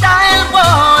nowadays style,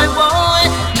 boy.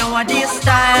 Nowadays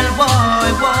style, boy.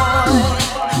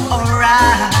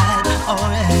 Alright,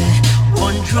 alright.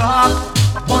 One drop,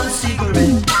 one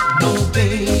cigarette, no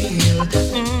bail.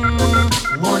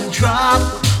 One drop,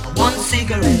 one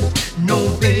cigarette, no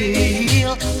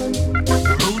bail.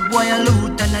 Rude boy a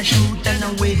loot and a shoot and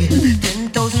a wail.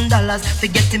 $10,000 to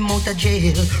get him out of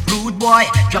jail. Rude boy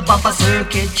drop off a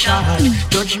circuit charge.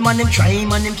 Judge man him try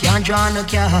man him can't draw no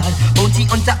card. Bounty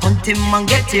hunter hunt him and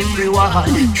get him reward.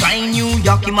 Try New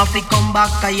York him have to come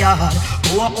back a yard.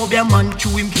 Go up your man chew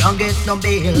him can't get no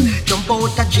bail. Jump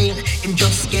out of jail him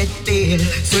just get bail.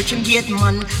 Search him gate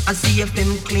man and see if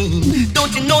him clean.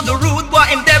 Don't you know the rude boy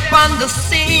him dep on the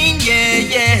scene? Yeah,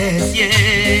 yes,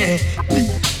 yeah.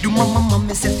 Do my mama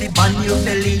me say fi ban your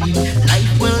belly.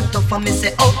 Life well tough and me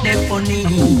say out there funny.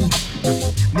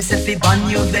 Me say fi ban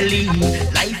your belly.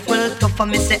 Life well tough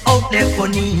and me say out there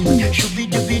funny. Shooby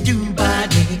dooby doo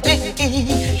body.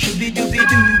 Shooby dooby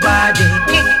doo body.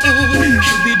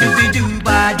 Shooby dooby doo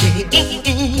body.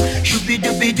 Shooby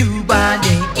dooby doo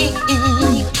body.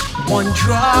 One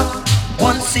drop,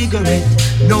 one cigarette,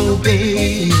 no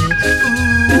bail.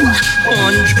 Ooh,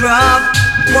 one drop,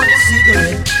 one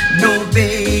cigarette, no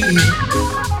bail.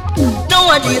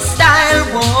 Nowadays style,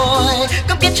 boy.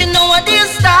 Come get you nowadays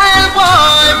style,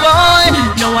 boy.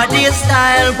 Nowadays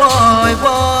style, boy.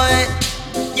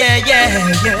 Yeah,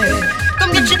 yeah, yeah.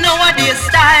 Come get you nowadays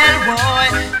style, boy.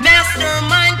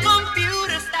 Mastermind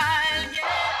computer style,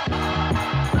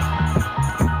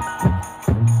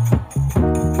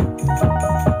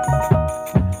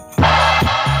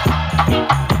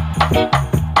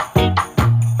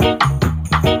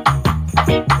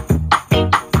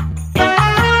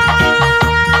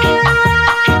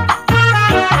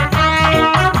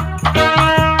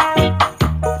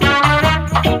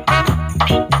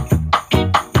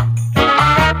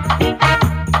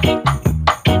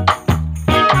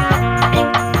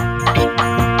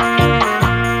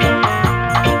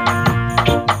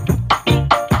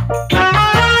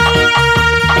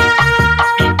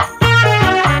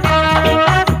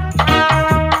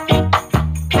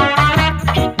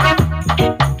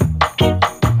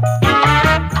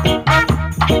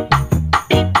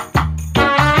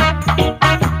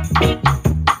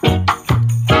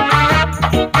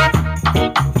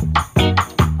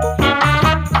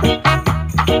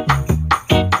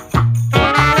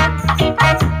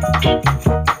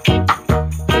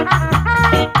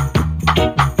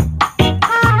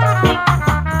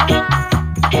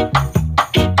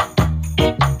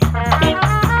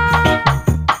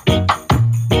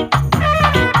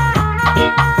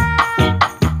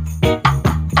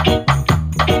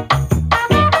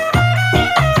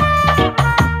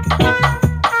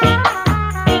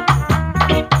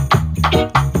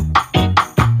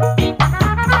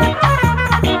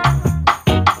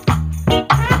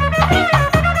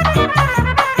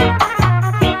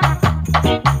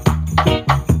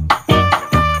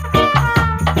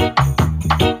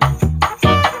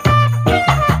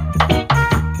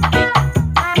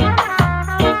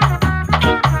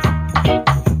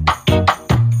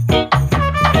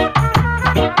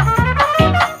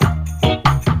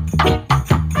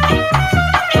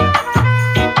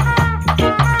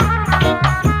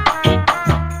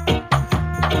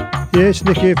 it's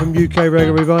Nick here from UK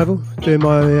Reggae Revival, doing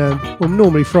my,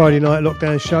 normally Friday night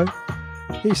lockdown show.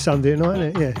 It's Sunday tonight,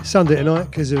 isn't it? Yeah, Sunday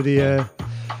tonight because of the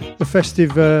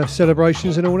festive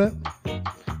celebrations and all that.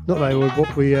 Not they were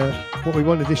what we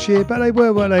wanted this year, but they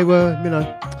were what they were, you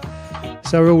know.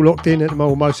 So we're all locked in at the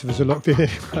moment. Most of us are locked in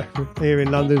here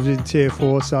in London. It was in Tier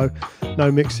 4, so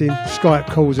no mixing, Skype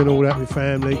calls and all that with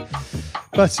family.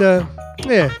 But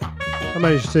yeah, I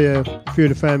managed to see a few of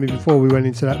the family before we went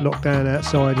into that lockdown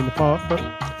outside in the park. But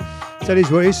that is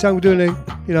what it is. So we're doing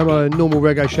my normal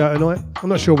reggae show tonight. I'm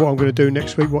not sure what I'm going to do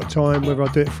next week, what time, whether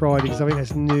I'll do it Friday, because I think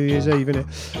that's New Year's Eve, isn't it?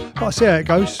 But I'll see how it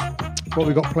goes, what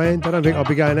we've got planned. I don't think I'll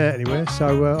be going out anywhere,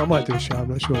 so I might do a show, I'm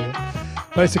not sure yet.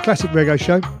 But it's a classic reggae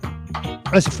show.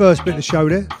 That's the first bit of the show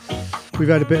there. We've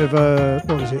had a bit of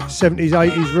 70s,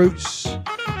 80s roots,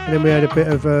 and then we had a bit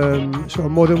of sort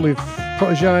of modern with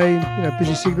Protege,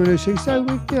 Busy Signal Lucy. So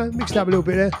we mixed up a little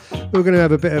bit there. We were going to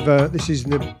have a bit of this is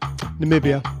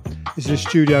Namibia. This is a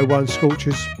Studio One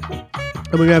Sculptures,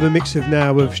 and we're going to have a mix of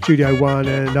now of Studio One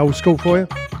and Old School for you.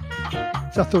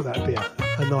 So I thought that'd be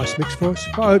a nice mix for us.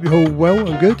 But I hope you're all well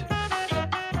and good.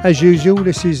 As usual,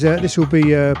 this will be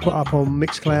put up on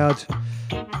Mixcloud,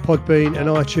 Podbean and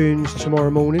iTunes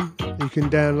tomorrow morning. You can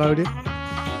download it,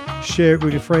 share it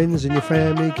with your friends and your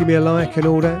family, give me a like and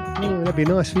all that. That'd be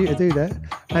nice for you to do that.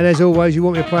 And as always, you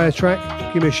want me to play a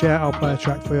track, give me a shout, I'll play a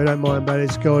track for you. I don't mind, but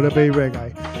it's got to be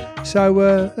reggae.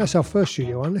 So that's our first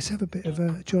studio one. Let's have a bit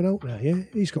of John Holt now, yeah?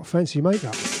 He's got fancy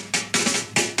makeup.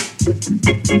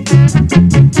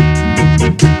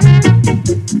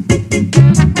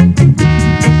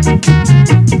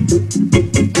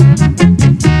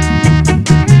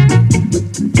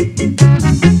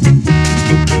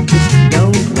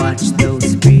 Don't watch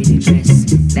those pretty dresses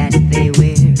that they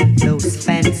wear, those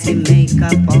fancy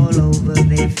makeup all over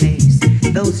their face,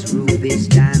 those rubies,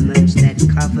 diamonds that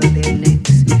cover their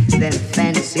necks, them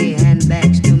fancy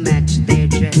handbags to match their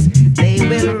dress. They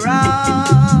will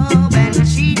rob and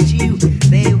cheat you,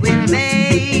 they will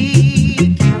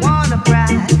make you wanna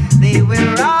cry, they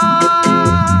will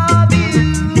rob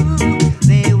you,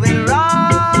 they will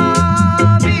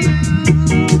rob you.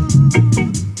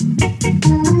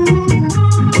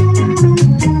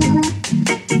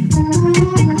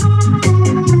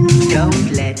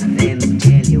 Don't let them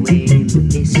tell you any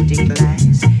mystic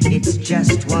lies, it's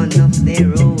just one of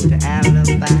their old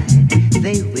alibi.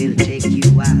 They will take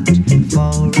you out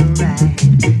for a ride,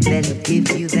 then give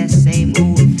you that same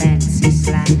old fancy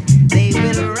slide. They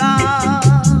will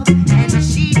rob and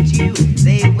cheat you,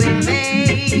 they will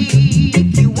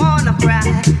make you wanna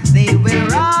cry, they will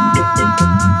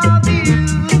rob you,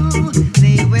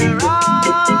 they will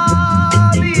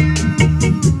rob you.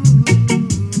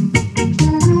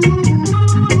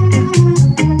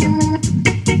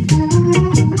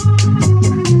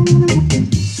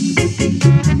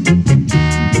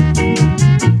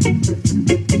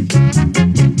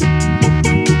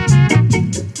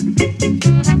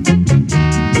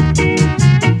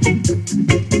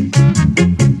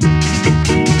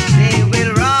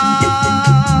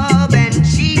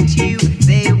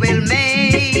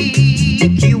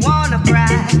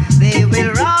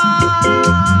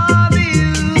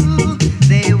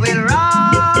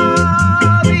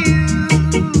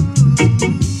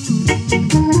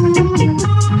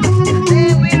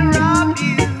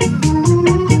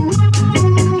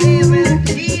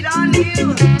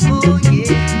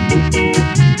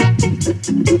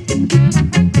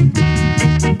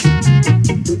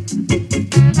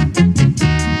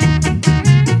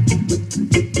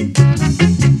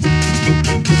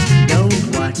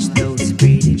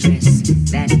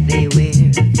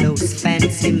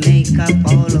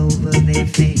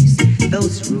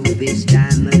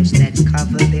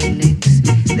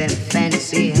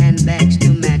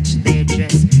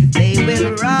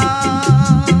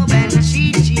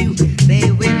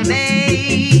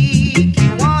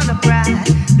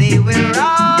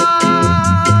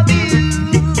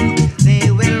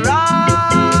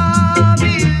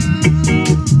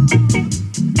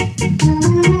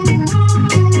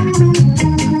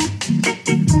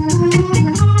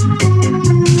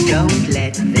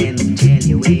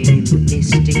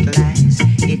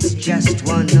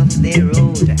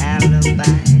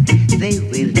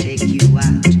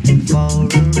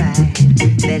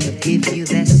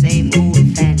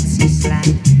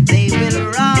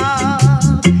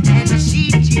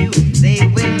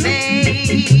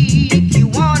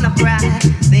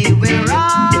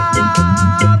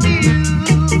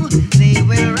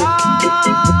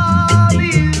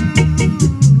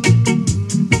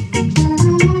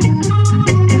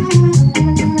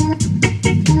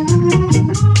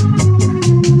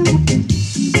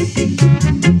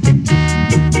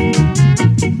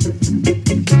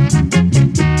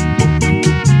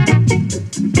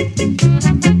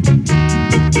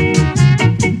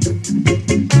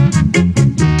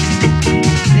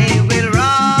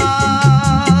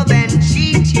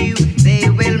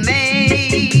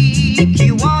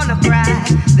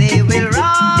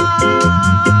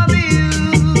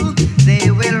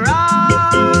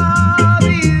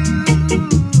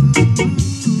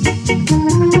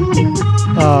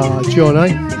 John,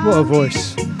 eh? What a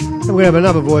voice. And we have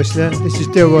another voice now. This is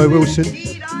Delroy Wilson.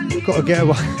 Got to get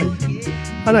away.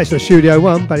 I know it's not Studio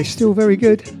One, but it's still very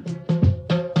good.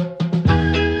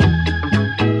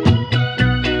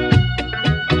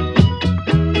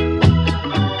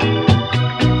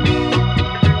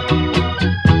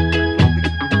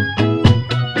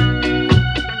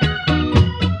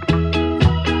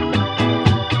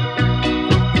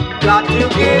 Got to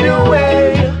get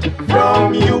away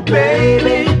from you,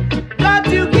 baby. Got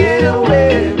to get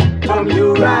away from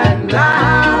you right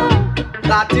now.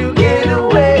 Got to get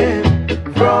away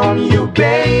from you,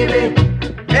 baby.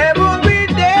 Every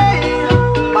day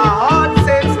my heart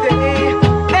says stay,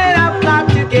 and I've got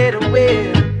to get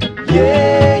away.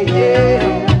 Yeah,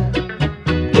 yeah.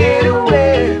 Get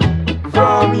away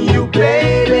from you,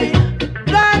 baby.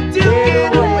 Got to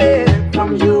get away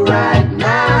from you right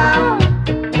now.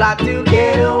 Got to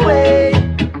get away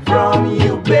from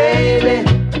you, baby.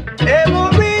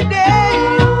 Every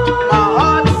day my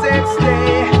heart says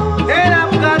stay, and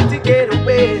I've got to get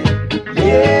away.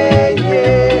 Yeah,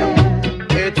 yeah.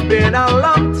 It's been a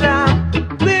long time,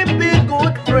 we've been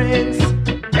good friends,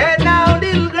 and now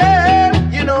little girl,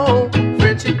 you know,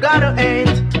 friendship gotta end.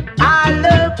 I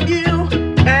love you,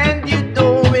 and you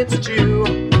know it's true.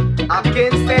 I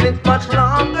can't stand it much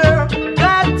longer.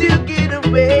 Got to get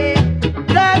away.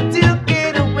 Got to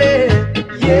get away.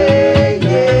 Yeah,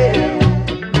 yeah.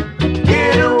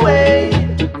 Get away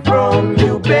from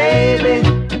you, baby.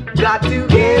 Got to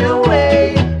get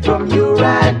away from you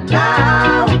right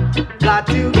now. Got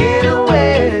to get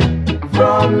away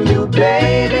from you,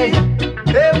 baby.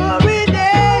 Every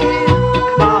day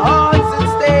my heart's at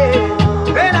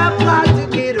stake, and I've got to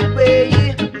get away.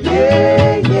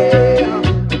 Yeah, yeah.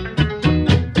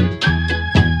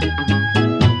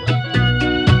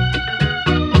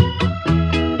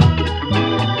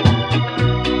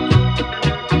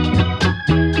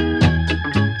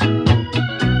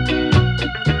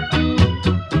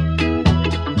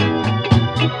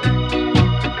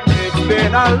 It's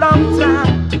been a long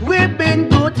time, we've been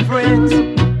good friends,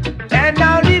 and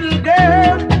now little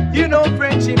girl, you know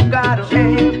friendship gotta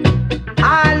end.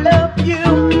 I love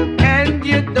you, and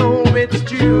you know it's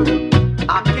true.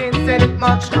 I can't stand it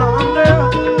much longer.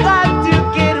 Got to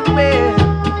get away.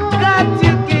 Got to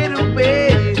get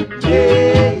away.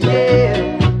 Yeah, yeah.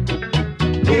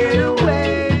 Get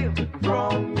away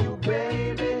from you,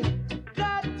 baby.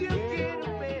 Got to get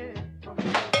away.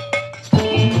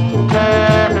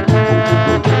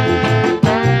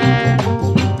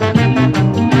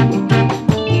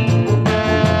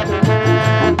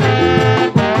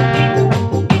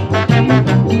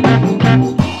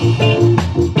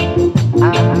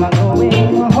 I'm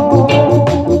going home.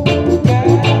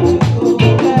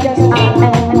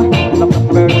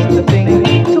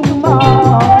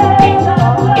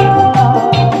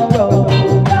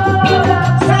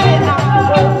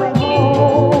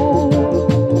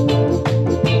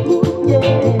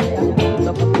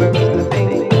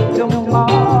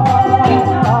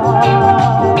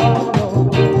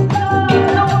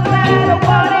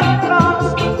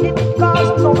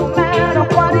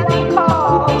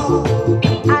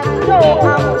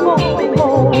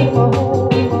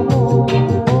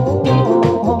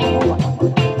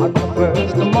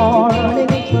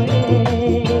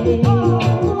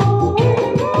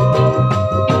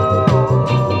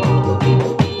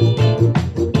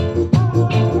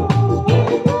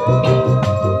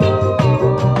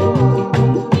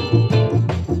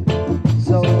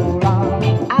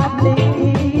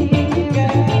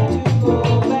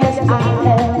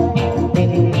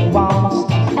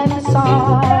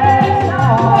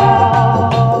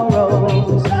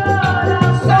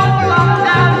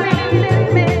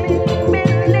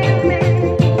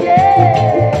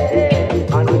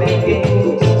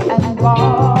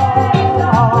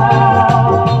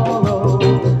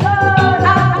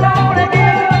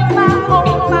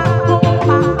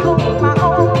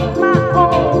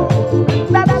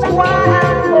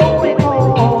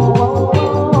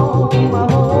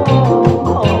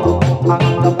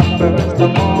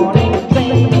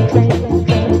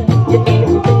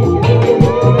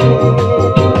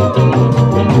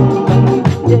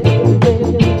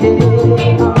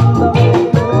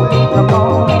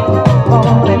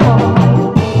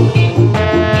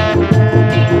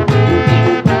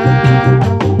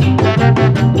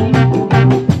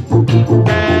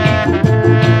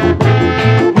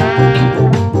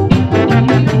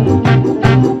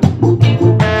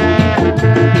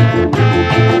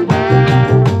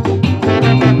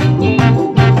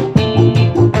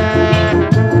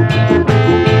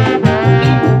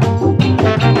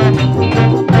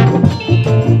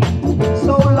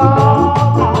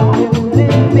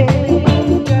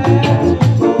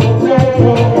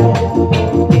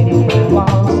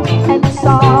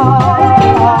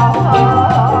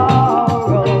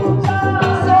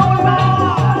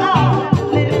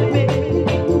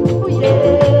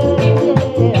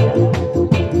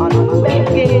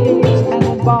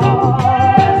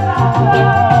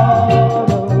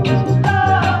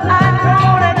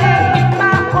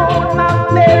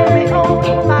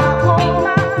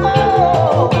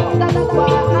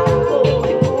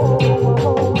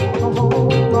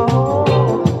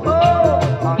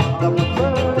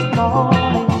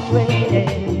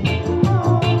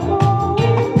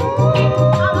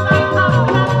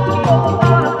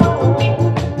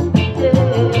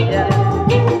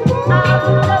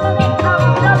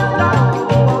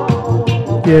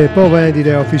 Yeah, Bob Andy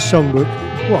there off his songbook.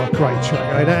 What a great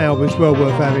track, eh? That album's well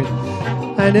worth having.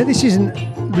 And this isn't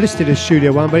listed as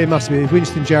Studio One, but it must be.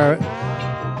 Winston Jarrett,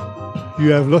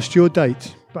 You Have Lost Your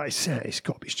Date. But it's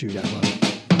got to be Studio One.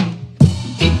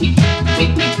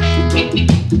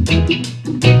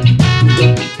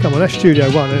 Come on, that's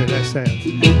Studio One, isn't it? That sound.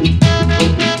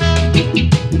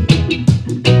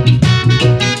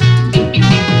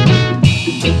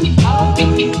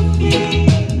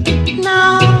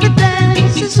 Now the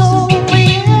dance is over,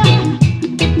 yeah.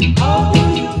 How do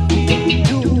you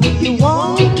feel? Do you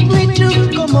want me to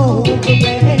come over,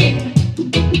 babe?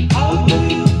 How do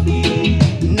you feel?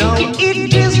 No,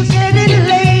 it is getting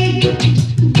late.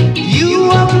 You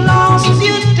have lost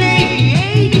your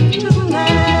date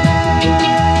tonight.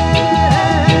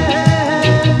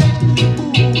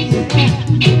 Ooh, yeah.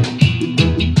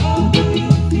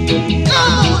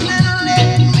 Come on and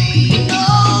let me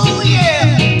know, yeah.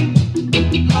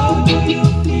 How do you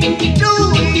feel? Do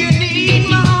you need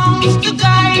my arms to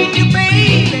guide you,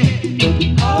 baby?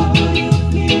 How do you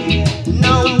feel?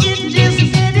 No, it is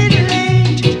getting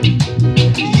late.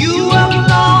 You have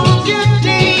lost your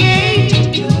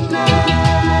date tonight.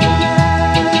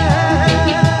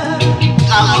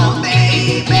 Come on,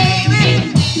 baby.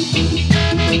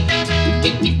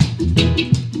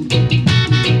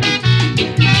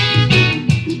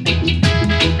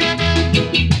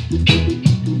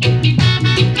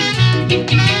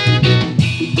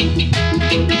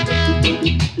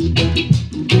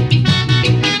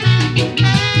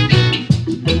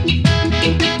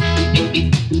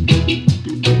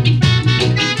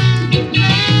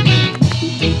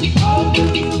 How do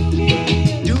you feel?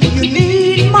 Do you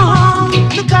need my arm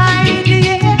to guide you?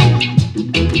 Yeah.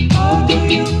 How do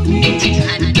you feel?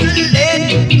 And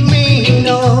let me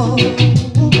know.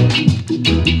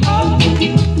 How do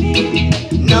you feel?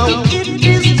 Now it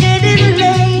is getting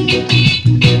late.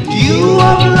 You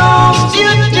have lost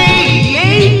your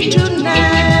day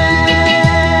tonight.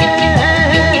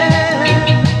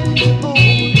 Oh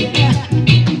yeah.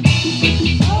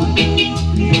 How do you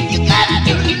feel? You got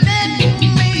to let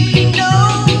me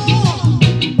know.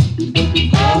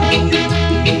 How do you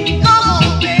feel? Come on,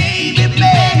 baby,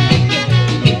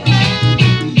 baby.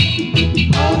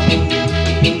 How do you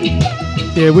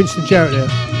feel? Yeah, Winston Jarrett there.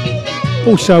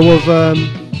 Also of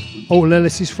Alton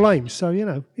Ellis's Flames, so you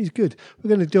know, he's good. We're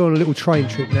going to do on a little train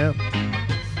trip now.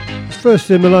 First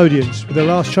the Melodians with the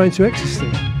Last Train to Ecstasy.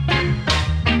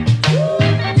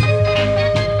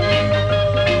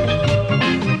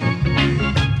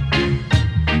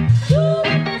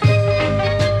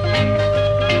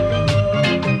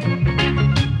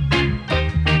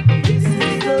 This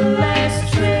is the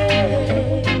last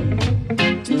train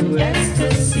to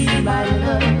ecstasy, my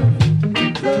love.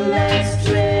 The last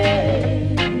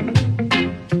train.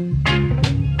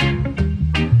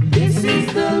 This is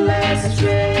the last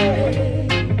train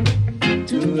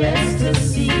to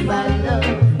ecstasy, my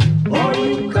love. Are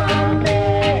you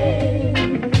coming?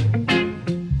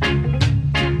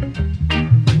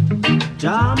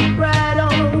 Jump right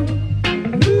on.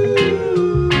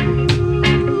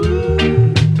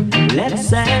 Let's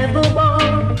have a ball.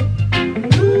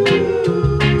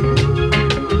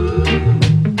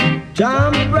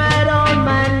 Jump right on,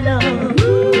 my love.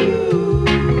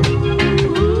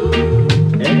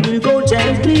 And we go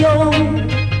gently on.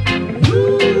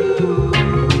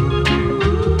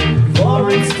 For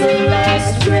it's the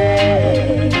last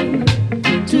train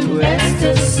to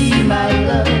ecstasy, my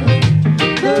love.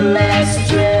 The last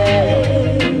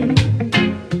train.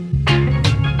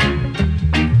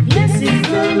 Yes, it's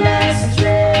the last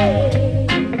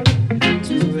train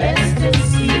to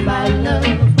ecstasy, my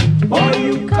love. Are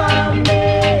you coming?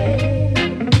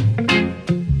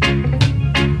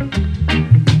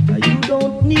 You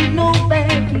don't need no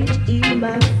baggage here,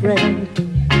 my friend.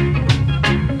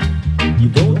 You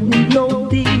don't need no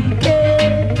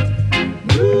ticket.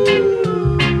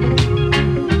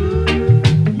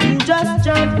 You just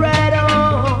jump right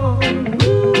on.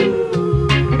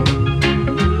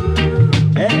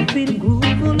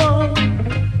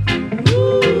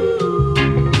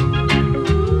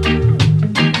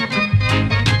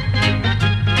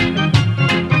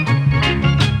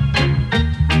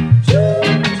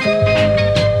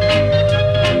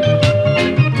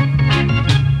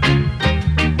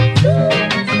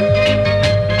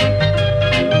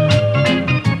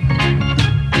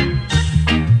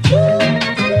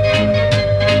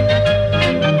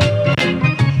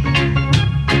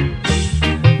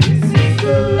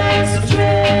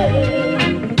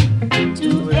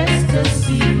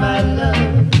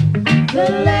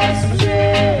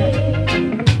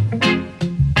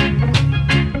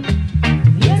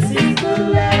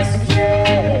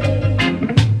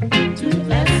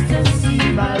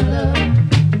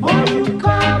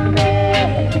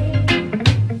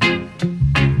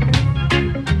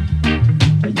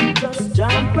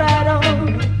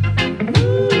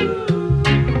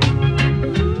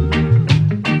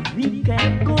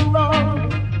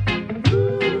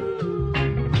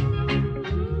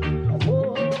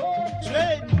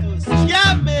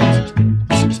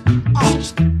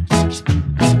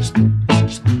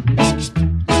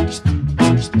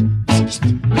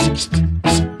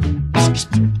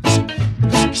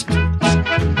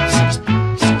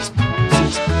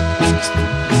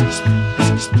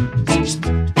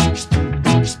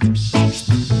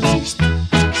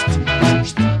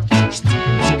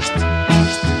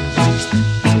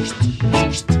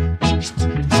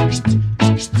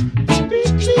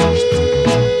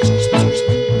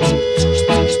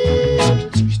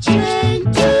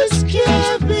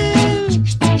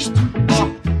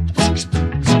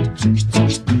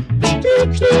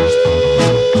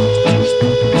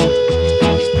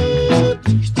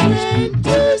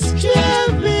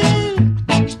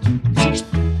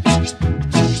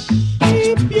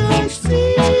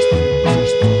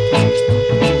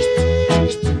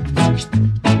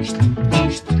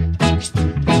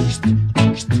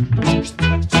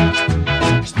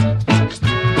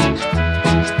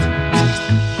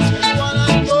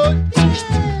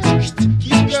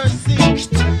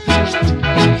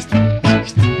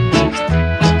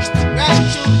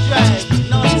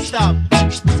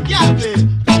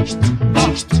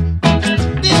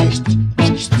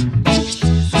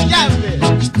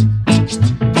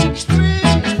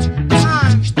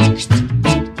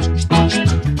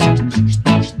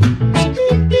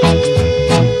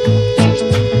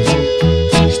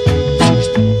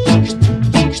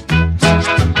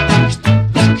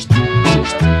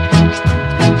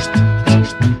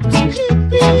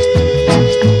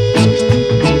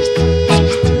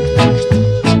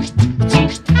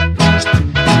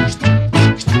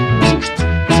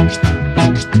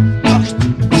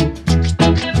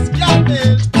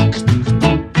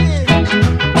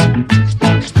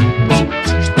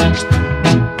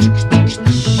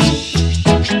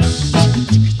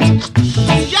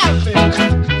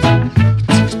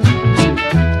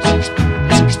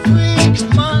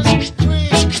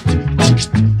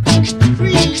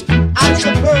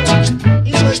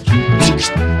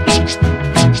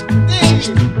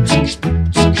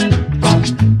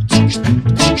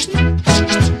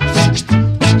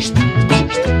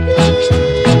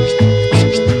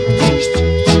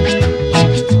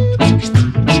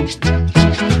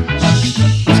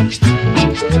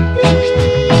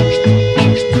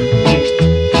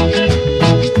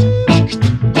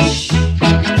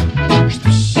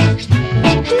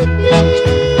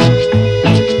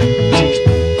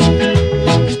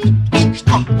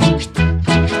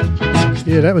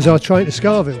 That was our train to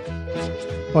Scarville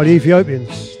by the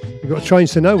Ethiopians. We've got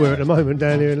trains to nowhere at the moment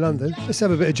down here in London. Let's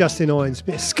have a bit of Justin Hines, a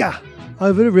bit of ska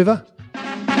over the river.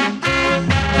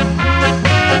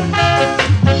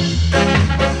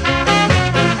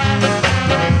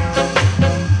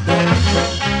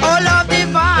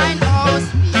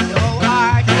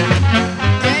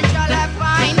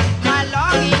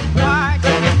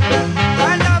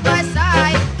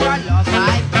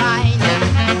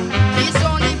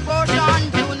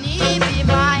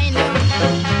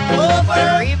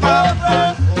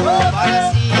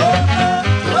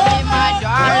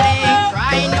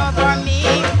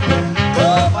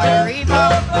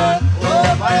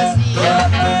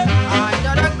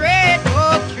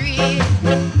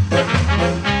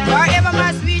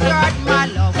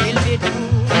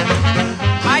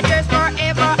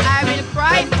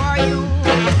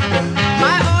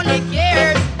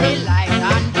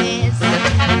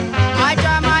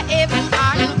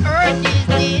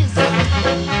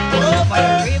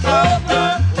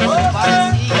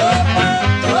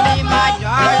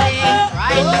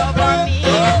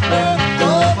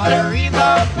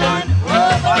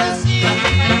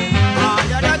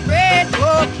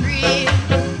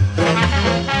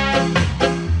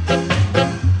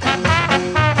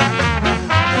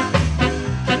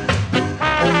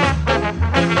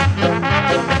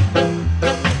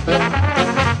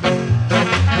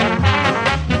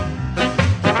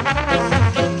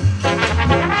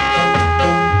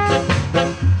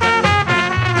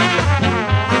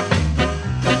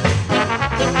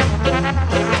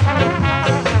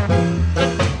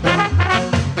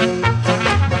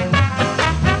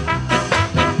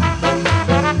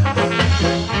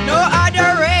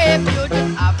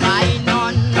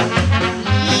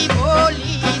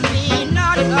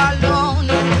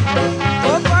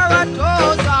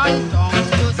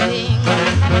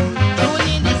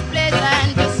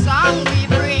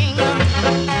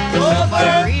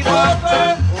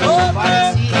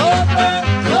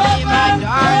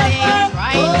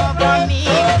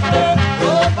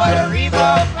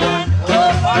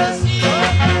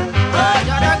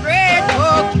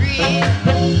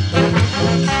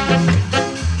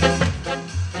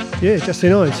 Yeah,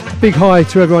 Justin Hines. Big hi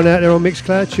to everyone out there on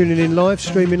Mixcloud, tuning in live,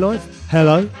 streaming live.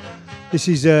 Hello. This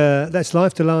is That's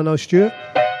Life, Delano Stewart.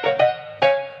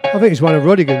 I think it's one of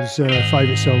Rodigan's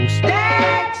favourite songs.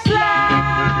 That's life.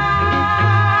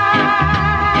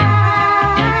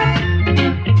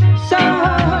 So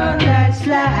that's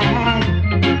life.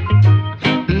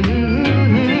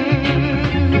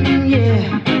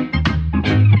 Yeah.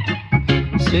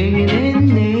 Singing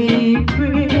in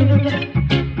April,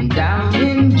 down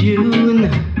in June.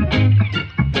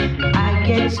 I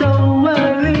get so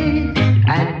worried,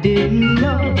 I didn't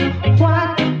know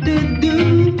what to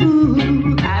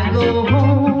do. I go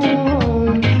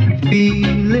home, feel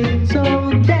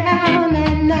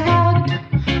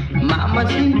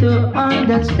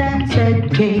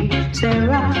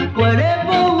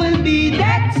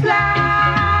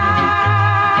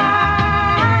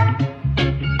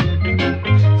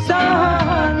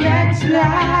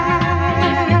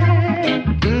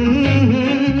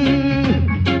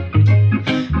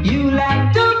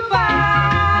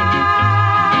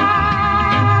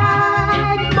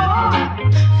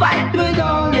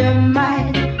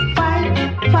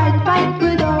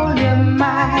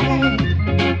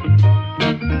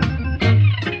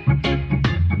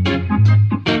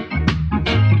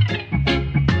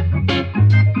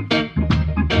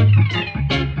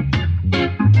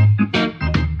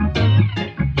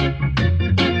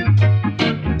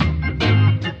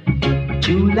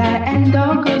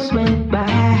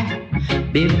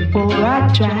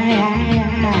try.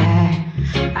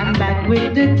 I'm back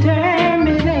with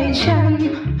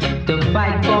determination to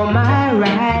fight for my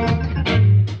right.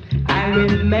 I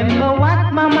remember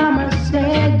what my mama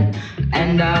said,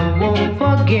 and I won't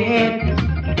forget.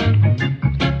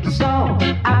 So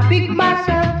I pick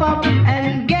myself up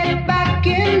and get back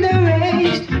in the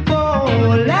race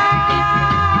for life.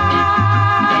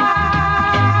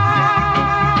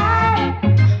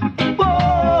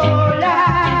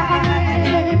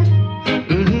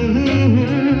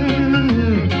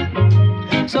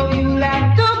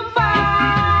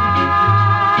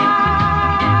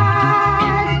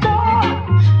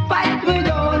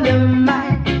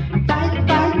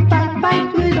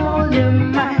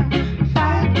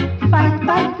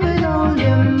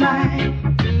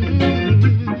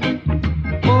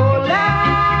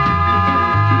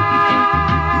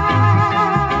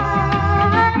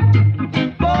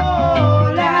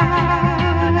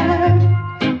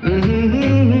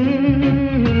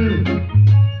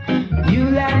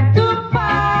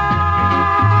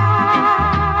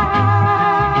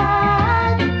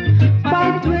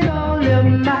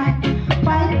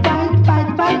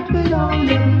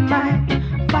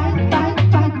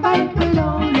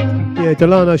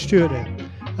 Delano Stewart there.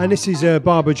 And this is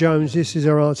Barbara Jones. This is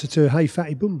her answer to Hey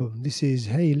Fatty Boom Boom. This is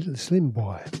Hey Little Slim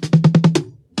Boy.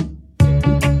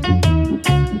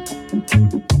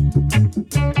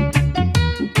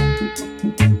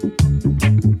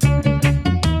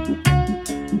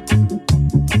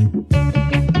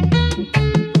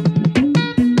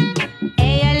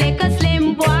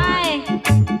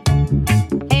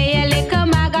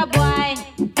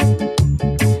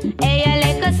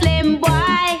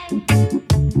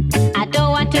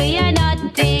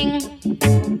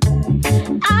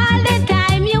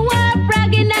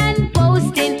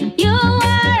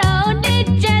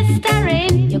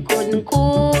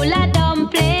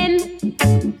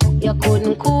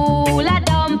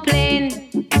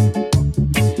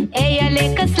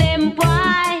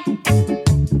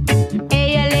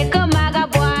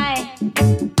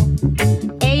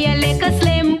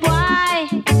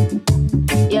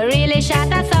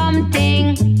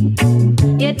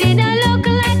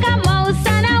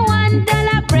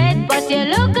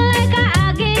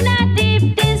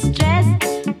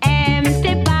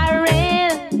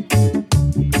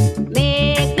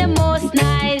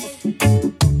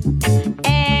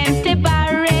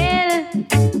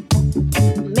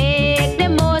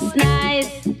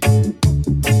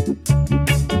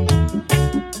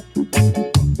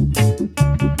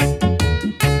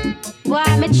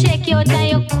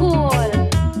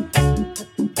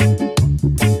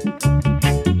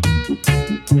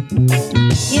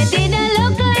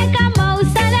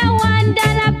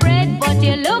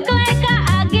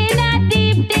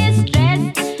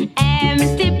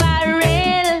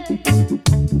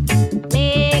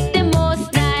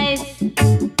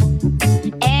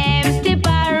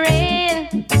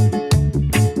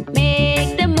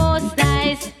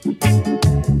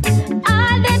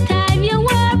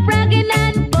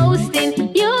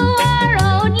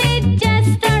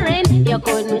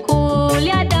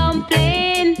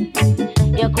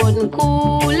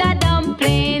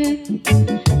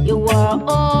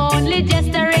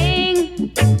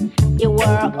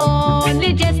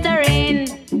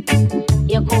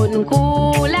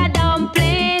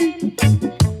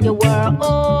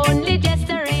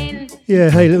 Yeah,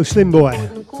 Hey Little Slim Boy.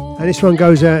 And this one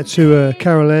goes out to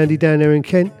Carol Andy down there in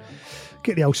Kent.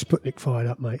 Get the old Sputnik fired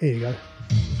up, mate. Here you go.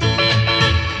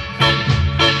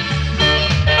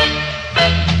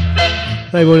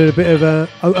 They wanted a bit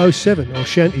of 007 or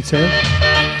Shantytown.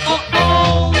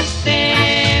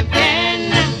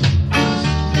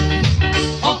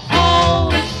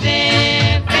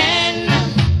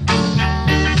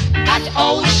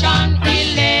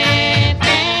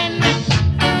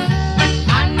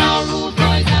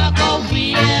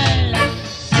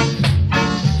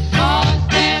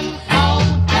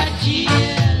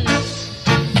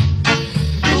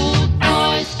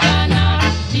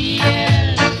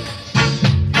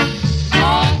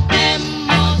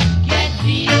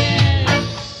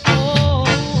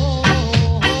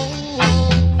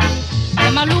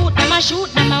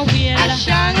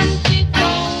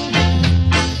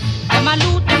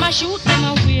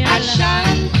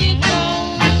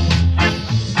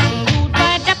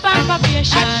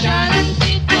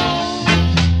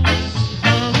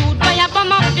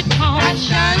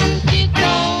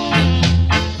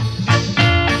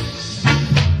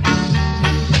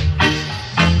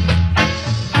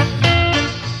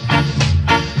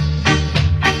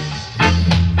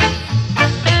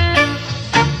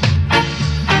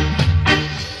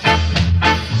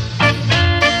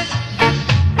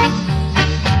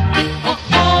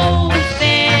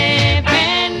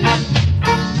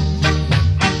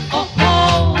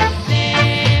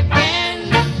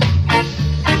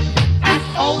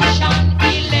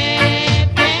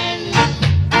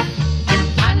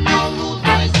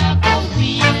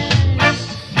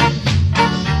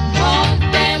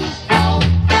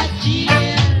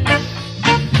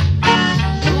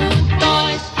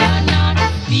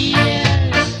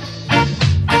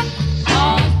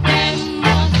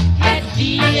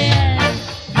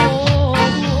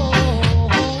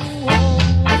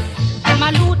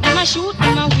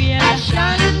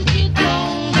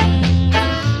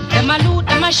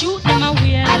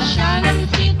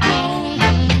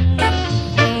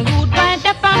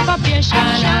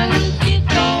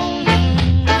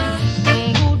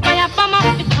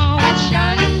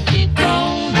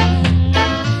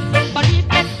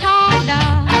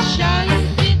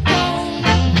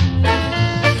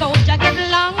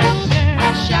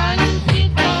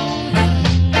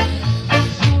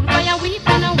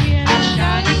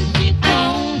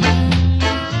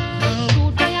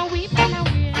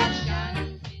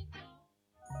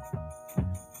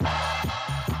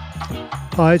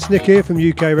 Hi, it's Nick here from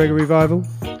UK Reggae Revival.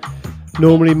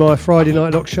 Normally my Friday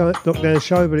night lockdown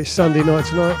show, but it's Sunday night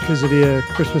tonight because of the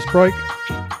Christmas break.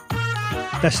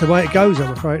 That's the way it goes,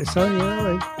 I'm afraid to say. You know what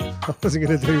I mean? I wasn't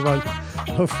going to do one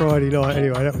on Friday night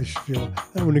anyway. That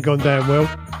wouldn't have gone down well.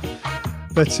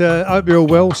 But I hope you're all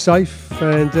well, safe,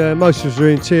 and most of us are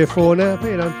in tier 4 now. But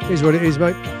you know, it is what it is,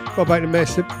 mate. Got to make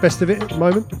the best of it at the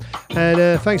moment.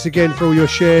 And thanks again for all your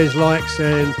shares, likes,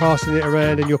 and passing it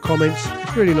around and your comments.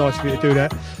 It's really nice of you to do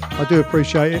that. I do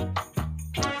appreciate it.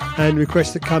 And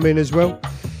requests that come in as well.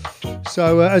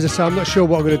 So as I say, I'm not sure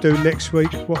what I'm going to do next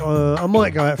week. I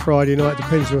might go out Friday night.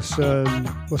 Depends what's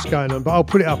going on. But I'll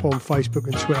put it up on Facebook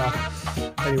and Twitter.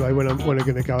 Anyway, when I'm going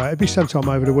to go out, it'll be sometime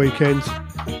over the weekend.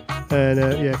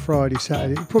 And Friday,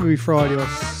 Saturday, probably Friday or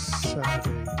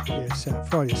Saturday. Yeah,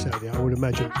 Friday or Saturday, I would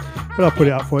imagine. But I'll put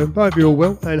it up for you. But I hope you're all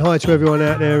well. And hi to everyone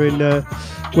out there in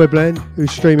Webland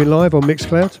who's streaming live on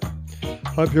Mixcloud.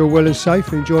 Hope you're all well and safe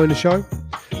and enjoying the show.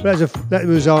 But that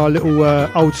was our little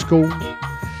old school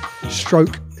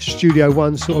stroke Studio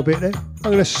One sort of bit there.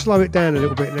 I'm going to slow it down a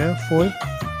little bit now for you.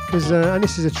 Because and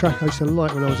this is a track I used to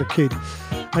like when I was a kid.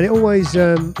 And it always,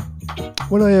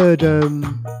 when I heard,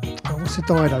 what's the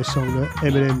Dido song that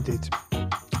Eminem did?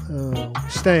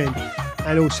 Stand.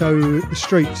 And also The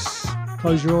Streets.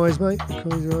 Close your eyes, mate.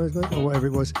 Close your eyes, mate. Or whatever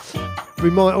it was.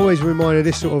 Always reminded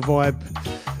this sort of vibe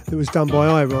that was done by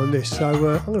Ira on this. So I'm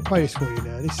going to play this for you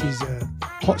now. This is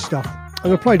hot stuff. I'm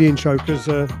going to play the intro because,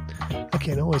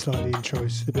 again, I always like the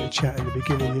intros. A bit of chat in the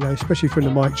beginning, you know, especially from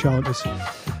the mic chanters.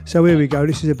 So here we go.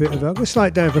 This is a bit of I'm going to slow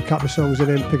it down for a couple of songs and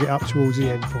then pick it up towards the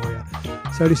end for you.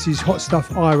 So this is Hot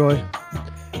Stuff, Ira.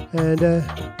 And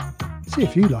see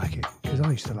if you like it, because I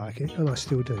used to like it and I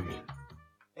still do.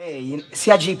 Hey,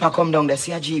 see a Jeep come down there,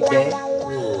 see a Jeep there.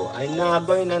 Oh, I not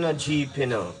going on a Jeep, you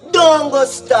know. Don't go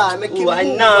star, make you. I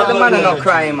not the man no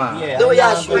cry, man. Yeah, don't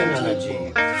you show him on a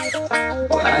Jeep.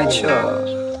 Right, sure.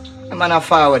 The man a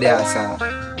forward there, sir.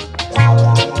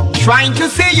 Trying to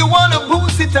say you wanna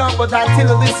boost it up, but I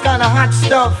tell you this kind of hot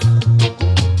stuff.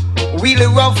 Really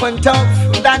rough and tough.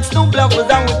 That's no bluff,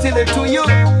 but I will tell it to you.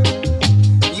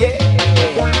 Yeah.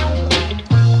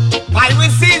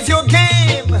 Piracy is your game.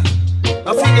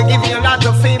 I think I give you a lot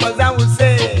of fame, as I would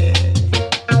say.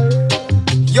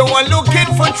 You are looking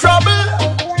for trouble,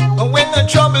 and when the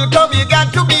trouble comes, you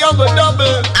got to be on the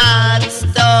double. Hot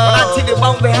stuff. When I tell you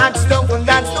about the hot stuff, and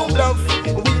that's no bluff.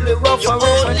 Really rough and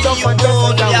tough and just as I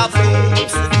would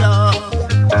say.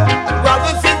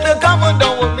 Brother, sister, come on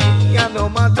down with me, and no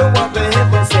matter what the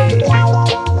heaven say.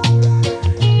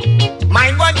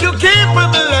 Mind what you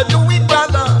capable of doing,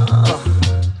 brother.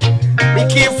 Be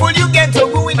careful you get to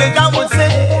ruin it, I would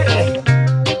say.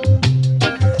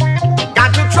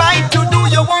 Got to try to do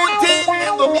your own thing.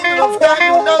 In the middle of time,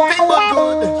 do nothing but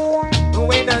good.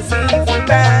 When I say it's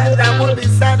bad, I would be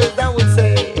sad as I would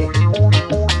say.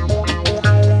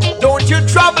 Don't you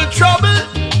trouble.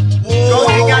 No,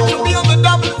 you got to be on the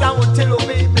doubles, I would tell you,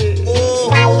 baby.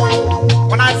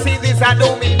 When I say this, I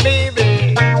don't mean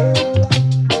baby.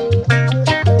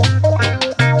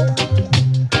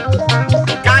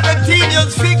 Got a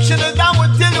tedious fiction, as I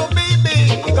would tell you, baby.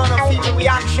 You're gonna feel the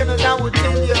reaction, as I would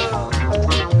tell you.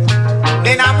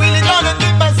 Then I'm really gonna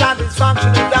need my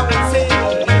satisfaction, as I would say.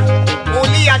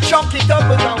 Only I chunk it up,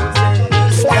 as I would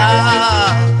say.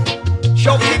 Stop.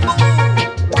 Chunk it up.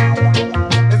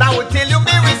 As I would tell you,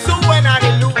 very soon when I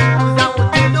lose, I would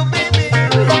tell you, baby.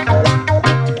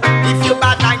 If you're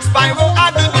bad like Spyro, I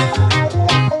do.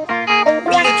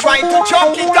 When you try to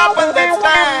chunk it up, and that's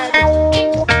bad.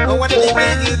 But when the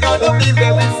baby is gonna be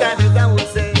very sad, as I would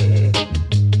say.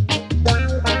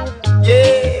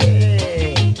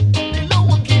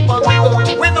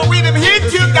 When the rhythm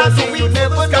hits you, got to you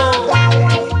never know.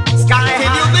 Sky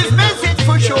tell you this message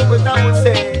for sure, but I would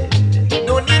say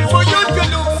no need for you to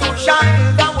look so shy.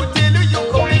 I would tell you you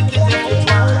can make it if you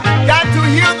try. Got to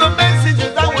hear the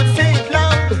messages, I would say it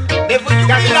loud. Never you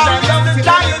got love to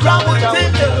die, I would tell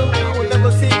you you will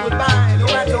never say goodbye, no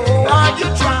matter how hard you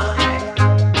try.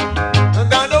 I'm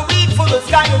gonna read for the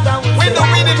sky, when the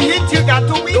rhythm hits you, got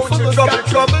to read for the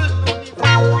trouble.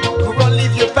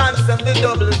 Leave your pants and the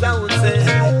doubles, I would say.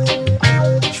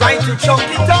 Try to chunk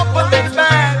it up, but that's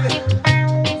bad.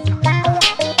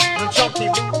 Chunk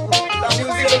it. The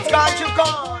music has got you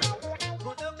gone.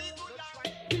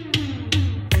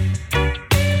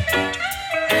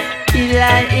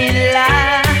 Eli,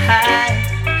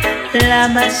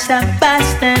 lama sampas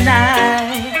tenai.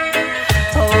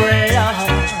 Oh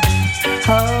Lord,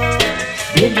 oh,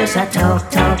 you just a talk.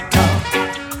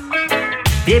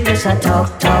 They just a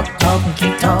talk and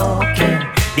keep talking.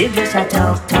 They just a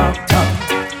talk.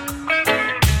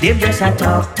 They just a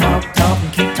talk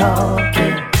and keep for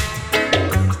talking.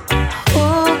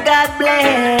 Oh, God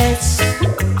bless.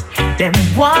 Them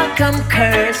want come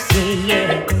curse,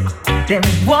 yeah. Them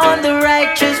want the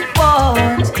righteous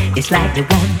ones. It's like they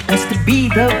want us to be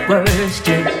the worst,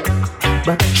 yeah.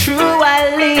 But true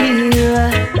I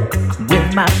live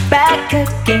with my back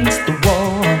against the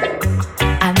wall.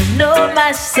 I know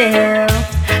myself.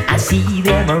 I see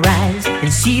them arise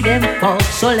and see them fall.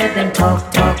 So let them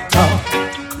talk, talk, talk.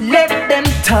 Let them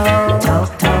talk,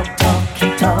 talk, talk, talk,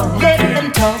 keep talking. Let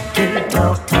them talk, keep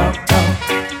talk, talk, talk.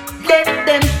 Let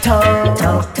them talk,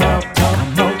 talk, talk, talk.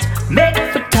 Come out, make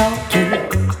for talking.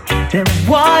 Then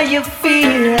why you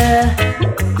feel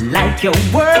like your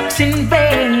work's in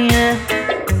vain,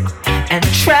 and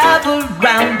travel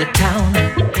round the town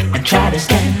and try to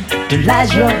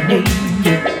scandalize your name,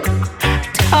 yeah.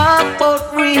 Talk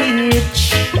about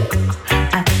rich,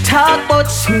 I talk about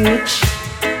switch.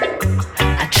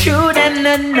 I chew them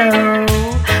no know.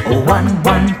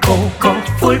 One cocoa,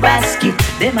 full basket.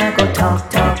 Them I go talk,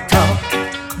 talk, talk.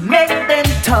 Make them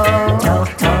talk,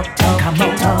 talk, talk, talk. Come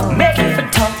on, talk. Make them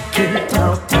talk,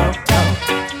 talk, talk, talk.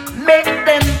 Make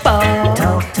them ball,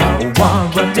 talk, talk.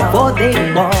 One run before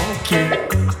they walk in.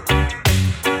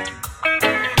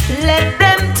 Let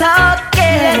them talk,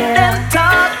 let them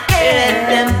talk. Let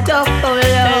them talk, oh Lord.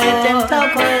 Let them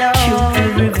talk, oh Lord. Truth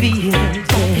will reveal,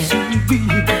 truth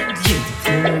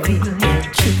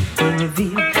will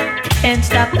reveal. Can't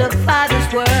stop the Father's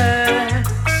works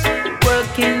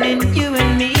working in you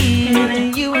and me.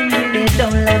 They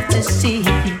don't love to see.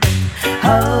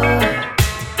 Oh,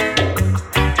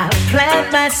 I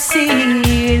plant my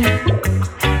seed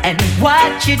and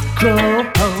watch it grow.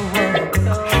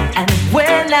 And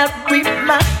when I reap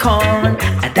my corn,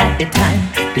 at that the time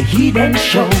the heathen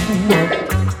show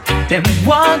up. Them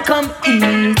want come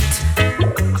eat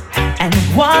and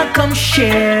want come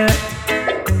share.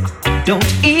 Don't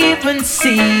even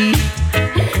see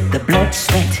the blood,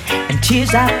 sweat and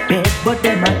tears I bed. But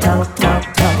them a talk,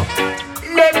 talk, talk.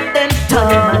 Let them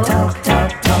talk, talk,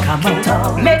 talk, talk. Come on,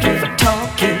 talk. Make it for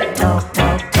talking, talk,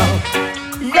 talk, talk.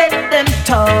 Let them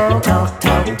talk, talk,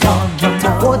 talk, talk.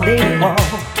 Before they walk.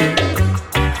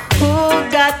 Oh,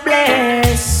 God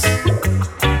bless.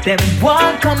 Them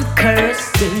want come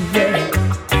cursing, yeah.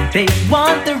 They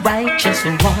want the righteous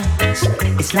ones.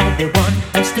 It's like they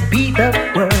want us to be the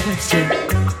worst, yeah.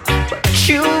 But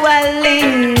true I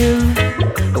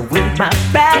live with my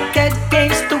back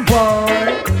against the wall.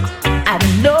 I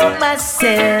know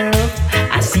myself.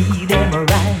 I see them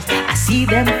arise, I see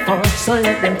them fall. So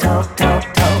let them talk,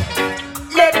 talk, talk.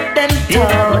 Let them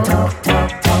talk, talk,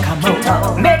 talk, talk. Come on,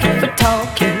 talk. Make it for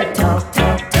talking, talk,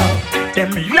 talk, talk.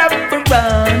 Them love for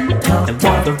run, them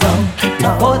want to run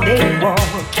before they walk.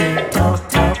 Talk,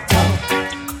 talk, talk.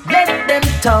 Let them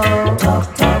talk,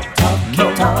 talk, talk, talk.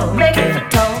 Keep talk. Make it for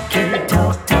talking,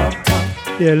 talk, talk,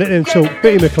 talk. Yeah, let them talk.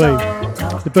 Bitty McLean,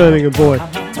 the Birmingham boy.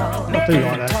 I do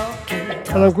like that.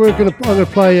 And I'm going to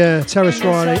play Tarrus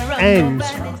Riley and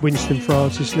Winston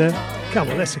Francis now. Come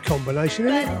on, that's a combination,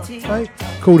 isn't it? Hey?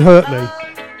 Called Hurt Me.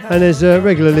 And as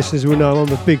regular listeners will know,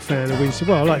 I'm a big fan of Winston.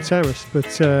 Well, I like Tarrus, but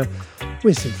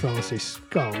Winston Francis,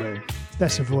 God man,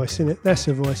 that's a voice, isn't it? That's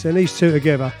a voice. And these two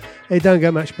together, it don't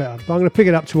get much better. But I'm going to pick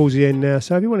it up towards the end now.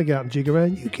 So if you want to get up and jig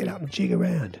around, you get up and jig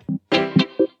around.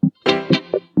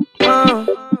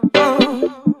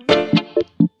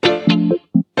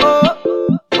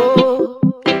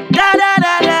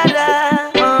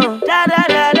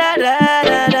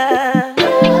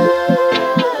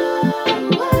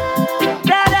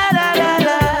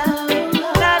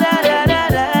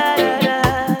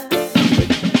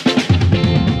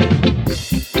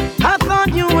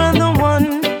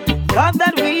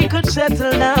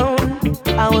 Settle down,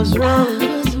 I was wrong.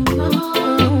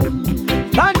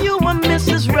 Thought you were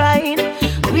Mrs. Right,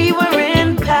 we were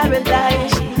in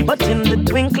paradise. But in the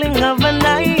twinkling of an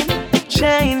eye, it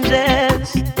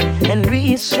changes. And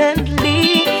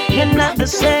recently, you're not the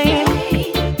same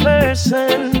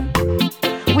person.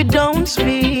 We don't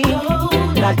speak,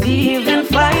 not even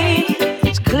fight.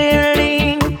 It's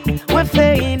clearly we're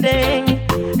fading.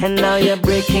 And now you're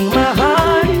breaking my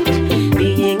heart,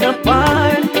 being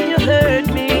apart. Hurt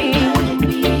me,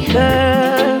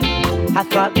 girl. I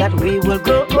thought that we would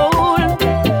grow old.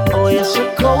 Oh, you're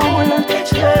so cold,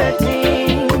 it's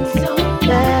hurting.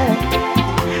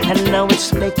 Yeah. And now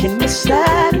it's making me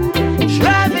sad,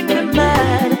 driving me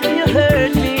mad. You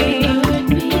hurt me,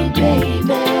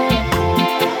 baby.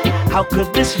 How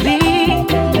could this be?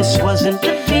 This wasn't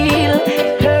the deal.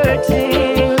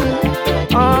 Hurting.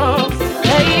 Oh,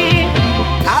 hey.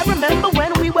 I remember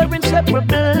when we were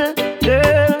inseparable.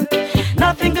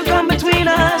 Nothing could come between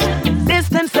us,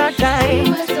 distance or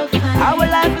time. Our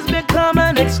life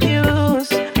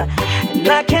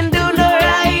I can do no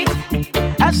right.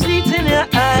 I see it in your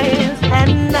eyes,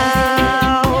 and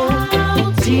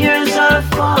now tears are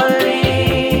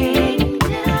falling.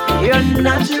 You're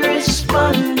not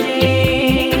responding.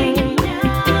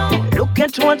 Look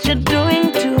at what you're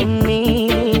doing to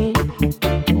me,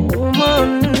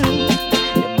 woman.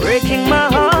 You're breaking my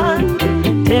heart,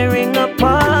 tearing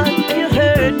apart. You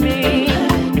hurt me.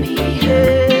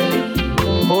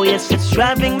 Yeah. Oh yes, it's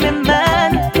driving me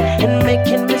mad and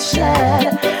making me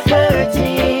sad,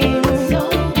 hurting.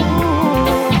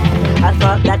 I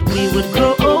thought that we would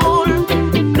grow old.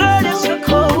 Girl, it's so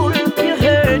cold. You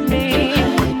hurt me.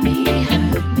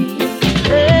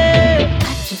 Hey.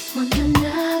 I just wanna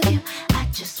love you. I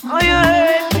just wanna you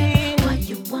hurt me. Why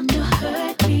you wanna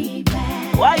hurt me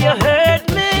back? Why you hurt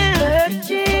me? Hurt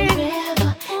me.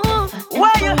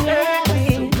 Why you hurt me?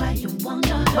 Why you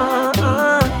wanna hurt me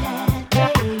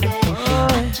back, baby?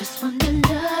 I just wanna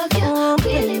love you.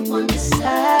 Really wanna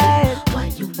decide. Why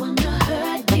you wanna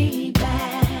hurt me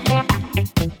back?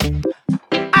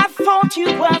 I thought you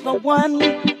were the one.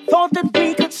 Thought that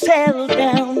we could settle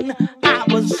down. I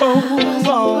was so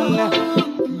wrong.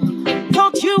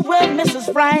 Thought you were Mrs.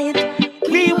 Right.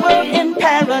 We were in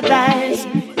paradise.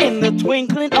 In the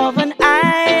twinkling of an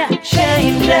eye.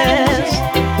 Changes.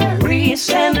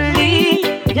 Recently,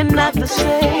 you're not the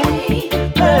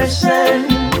same person.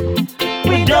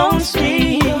 We don't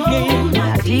speak,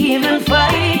 not even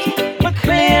fight, but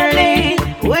clearly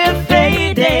we're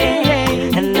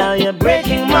fading. And now you're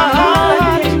breaking my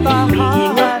heart,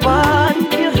 being apart.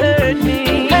 You hurt me,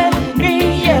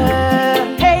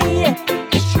 yeah. Hey,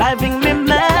 it's driving me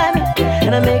mad,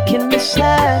 and I'm making me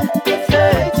sad. It's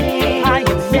hurting, I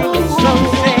am making so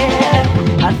sad.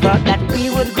 I thought that we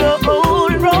would grow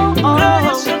old. Girl,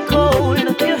 it's so cold.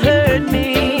 You hurt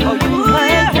me. Oh, you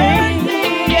hurt me,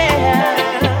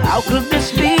 yeah. How could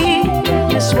this be?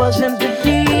 This wasn't the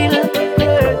deal.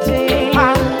 Hurting.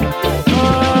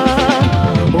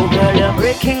 Oh, girl, you're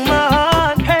breaking my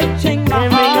heart. Hurting my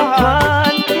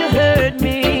heart. You hurt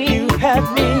me. You hurt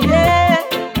me, yeah.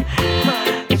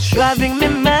 It's driving me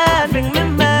mad,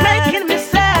 making me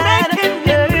sad,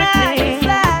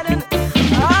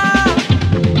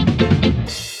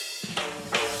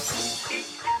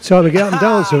 Time to get up and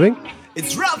dance, I think.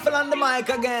 It's Raffle on the mic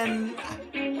again.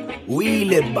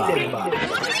 Wheel it back.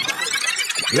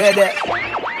 Ready?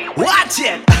 Watch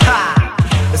it!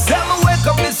 So I wake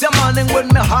up this morning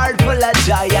with my heart full of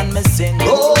joy and me sing.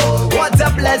 Oh, what a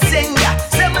blessing!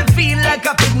 Say me feel like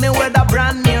a picnic with a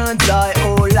brand new toy.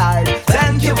 Oh Lord,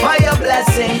 thank you for your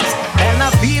blessings. And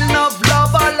I feel enough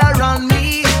love all around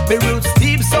me. My roots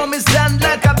deep, so me stand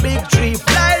like a big tree.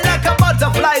 Fly like a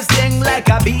butterfly, sting like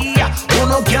a bee. Who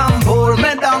no can pull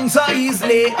me down so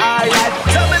easily. Alright,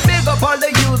 so me big up all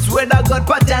the youths with a good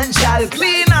potential.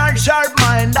 Clean heart, sharp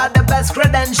mind, are the best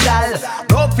credential.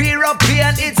 No fear of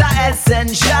pain, it's a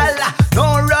essential.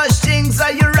 No rush things,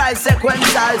 are you right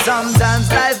sequential. Sometimes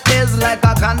life is like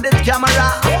a candid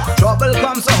camera. Trouble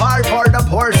comes so hard for the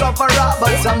poor sufferer,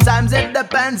 but sometimes it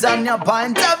depends on your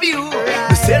point of view.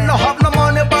 We still no have no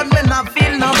money, but me not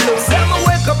feel no blue. So me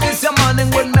wake up this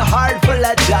morning with my heart full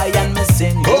of joy and me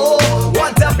sing. Oh,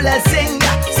 what a blessing!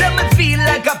 Say me feel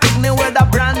like a picnic with a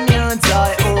brand new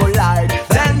toy. Oh Lord,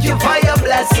 thank you for your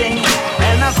blessing.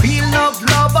 And I feel enough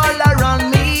love all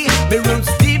around me. My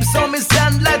roots deep, so me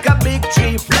stand like a big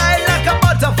tree. Fly like a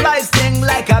butterfly, sting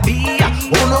like a bee.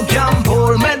 Who no can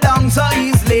pull me down so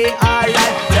easily.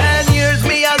 Alright, 10 years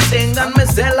me a sing and me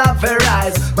still have a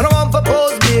rise. But I want to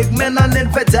pose big, me no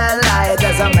need for tell lie.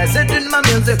 There's a message in my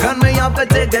music and me have to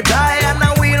take it high. And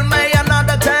I will make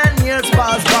another 10 years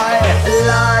pass by.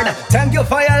 Lord, thank you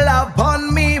for your love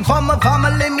on me. For my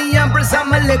family, me empress and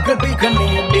my little beacon.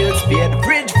 Me bills paid,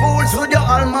 fridge food, studio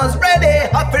almost ready.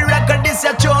 Happy record, this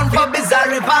your tune for Bizarre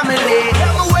family.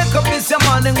 I wake up this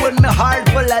morning with my heart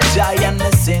full of joy and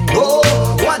me sing. Oh,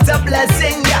 what a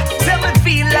blessing! Say me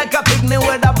feel like a picnic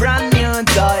with a brand new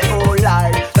toy. Oh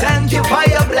Lord, thank you for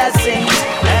your blessings.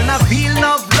 And I feel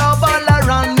enough love all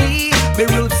around me. My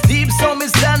roots deep, so me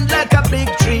stand like a big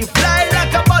tree. Fly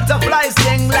like a butterfly,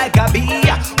 sting like a bee.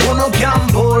 Who no can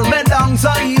pull me down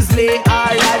so easily.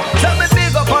 Alright, so me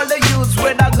big up all the youths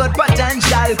with a good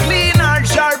potential. Clean heart,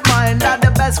 sharp mind, are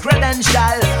the best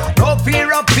credential. No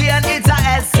fear of pain, it's a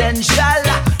essential.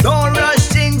 Don't rush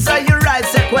things, are you right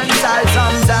sequential.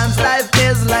 Sometimes life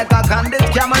is like a candid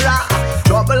camera.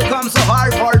 Trouble comes so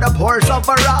hard for the poor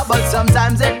sufferer, but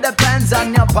sometimes it depends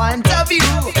on your point of view.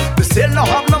 We still no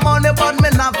have no money, but me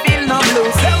not feel no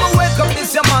blue. Say me wake up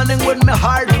this morning with my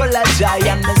heart full of joy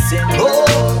and me sing.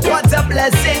 Oh, what a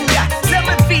blessing! Say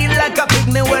me feel like a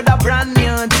picnic with a brand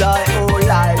new toy. Oh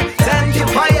Lord, thank you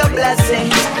for your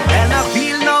blessings. And I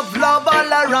feel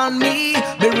war on me.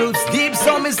 The roots deep,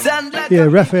 so me stand like Yeah,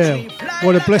 Raphael,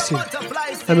 what a blessing.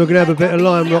 And we're going to have a bit of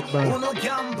Lion Rock Band.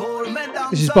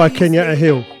 This is by Kenyatta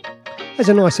Hill. There's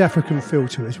a nice African feel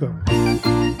to it as well.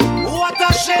 What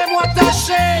a shame, what a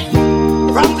shame.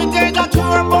 From the day that we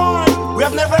were born, we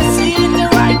have never seen the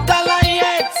right dollar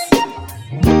yet.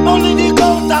 Only the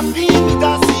goat and feed with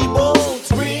the sea boats.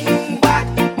 Bring back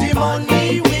the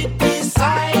money with the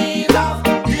sign of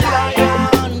the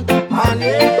lion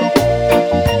money.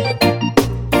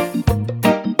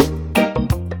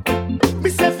 Me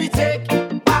say fi take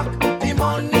back the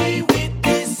money with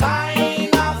the sign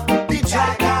of the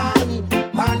dragon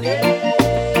money.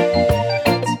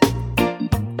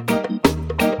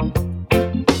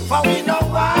 For we know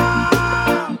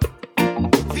why,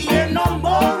 fear no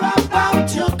more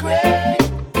about your grave.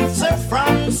 Sir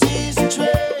Francis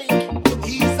Drake,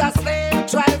 he's a slave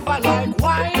driver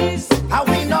likewise. And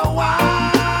we know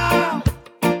why,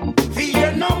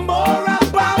 fear no more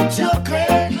about your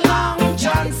great Long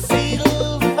John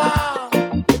Silver.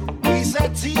 He's a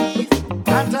thief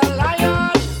and a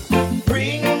lion.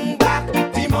 Bring back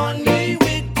the money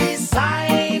with the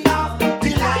sign of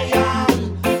the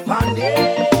lion money.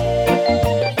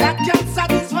 That can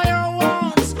satisfy our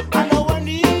wants and our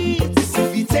needs.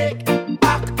 If we take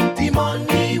back the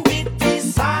money with the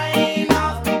sign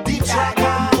of the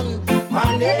dragon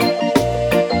money.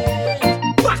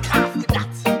 Back off with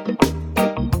that.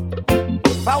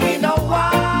 But we know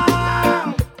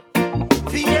why.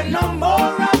 Fear no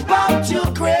more about your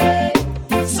great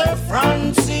Sir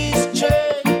Francis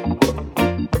Drake.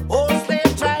 Oh,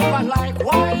 slave driver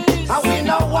likewise. And we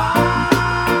know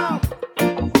why.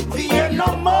 Fear no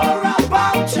more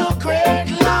about your great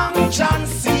Long John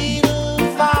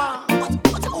Silver.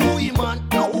 Who him on?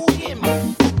 Who him?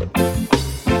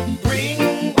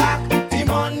 Bring back the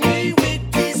money with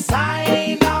the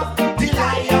sign of the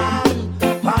lion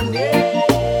money.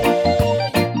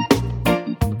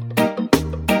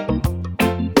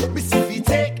 We see we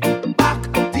take back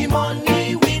the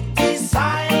money with the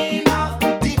sign of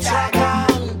the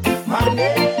dragon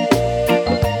money.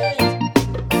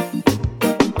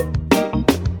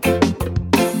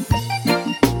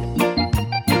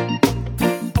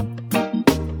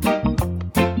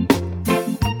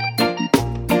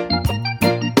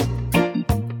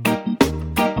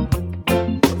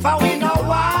 For we know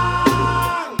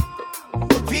why,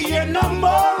 fear no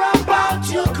more about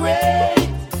your great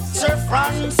Sir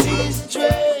Francis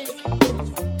Drake.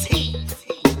 Thief,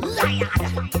 lion.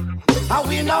 And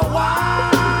we know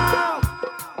why,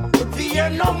 fear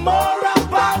no more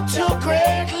about your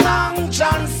great Long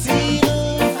John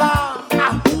Silver.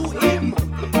 And who him?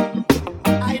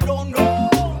 I don't know.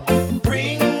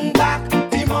 Bring back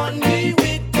the money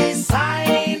with the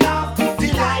sign of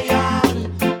the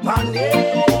lion money.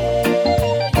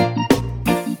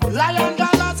 Lion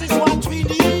dollars is what we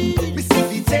need. We see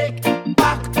we take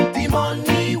back the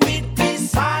money with the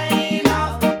sign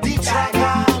of the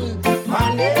dragon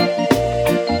money.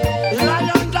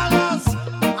 Lion dollars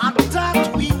are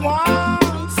that we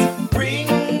want. Bring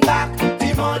back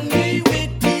the money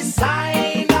with the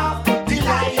sign of the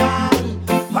lion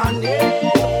money.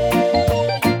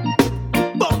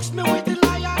 Box me with the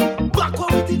lion, back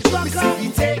up with the dragon. We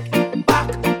take back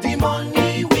the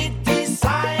money with the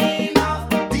sign of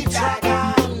the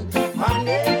dragon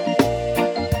money.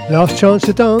 Last chance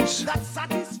to dance.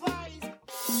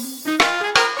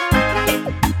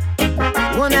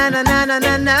 Oh na na na na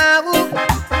na na.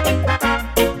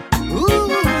 Ooh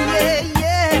yeah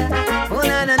yeah. Oh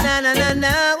na na na na na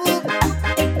na.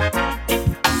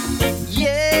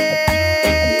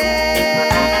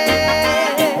 Yeah.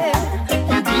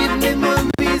 You give me more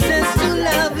reasons to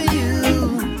love you.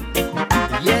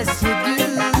 Yes you do.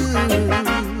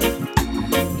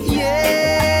 Yeah.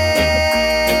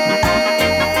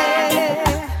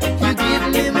 You give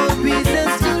me more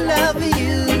reasons to love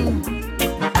you.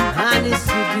 Honest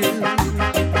you do.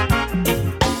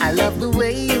 I love the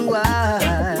way you are.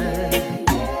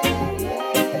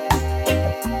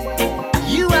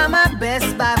 You are my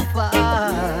best by far.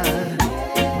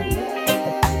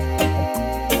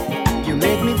 You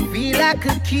make me feel like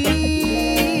a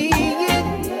king.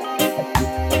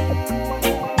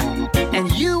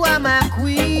 And you are my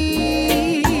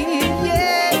queen.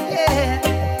 Yeah,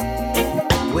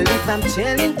 yeah. Well, if I'm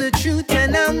telling the truth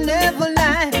and I'll never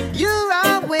lie, you're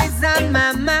always on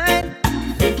my mind.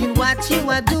 Thinking what you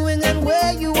are doing and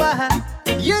where you are.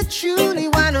 You're truly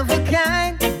one of a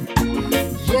kind.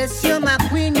 Yes, you're my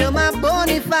queen, you're my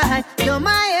bonafide. You're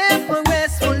my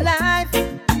empress for life.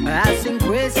 I sing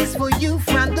praises for you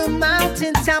from the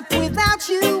mountaintop. Without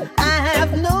you, I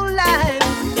have no life.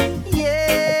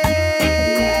 Yeah.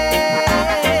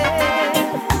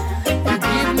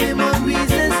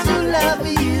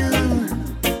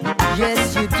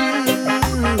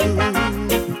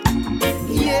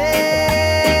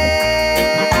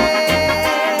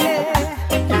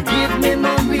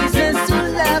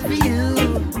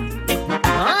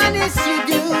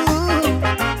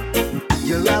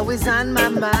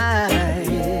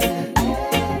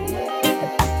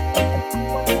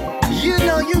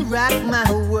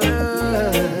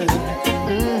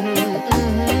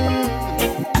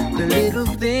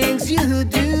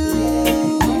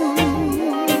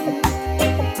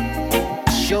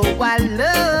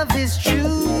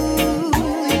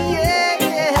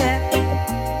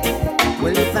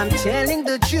 telling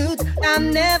the truth,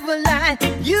 I'm never lying.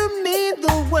 You mean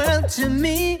the world to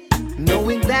me.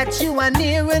 Knowing that you are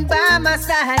near and by my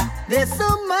side, there's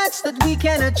so much that we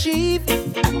can achieve.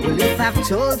 Well, if I've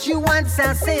told you once,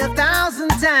 I'll say 1,000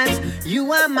 times.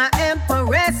 You are my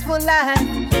empress for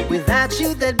life. Without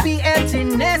you, there'd be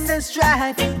emptiness and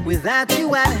strife. Without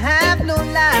you, I'd have no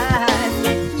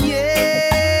life. Yeah.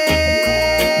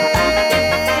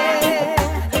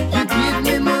 You give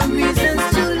me more reasons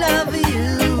to love you.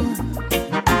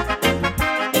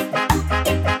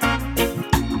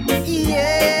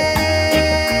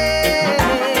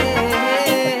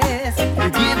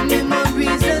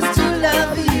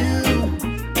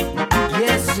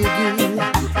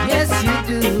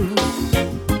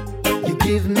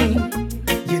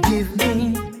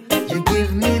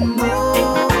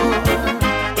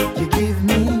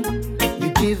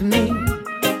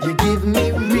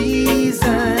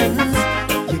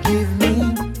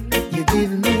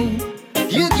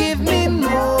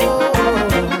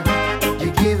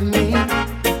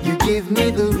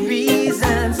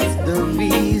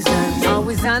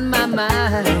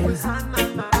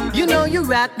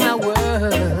 Rock my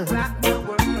world.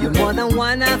 You're more than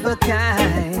one of a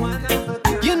kind.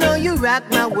 You know you rock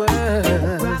my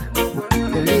world.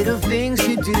 The little things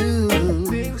you do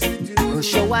will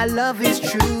show our love is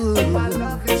true.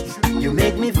 You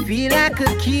make me feel like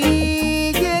a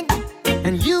king,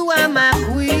 and you are my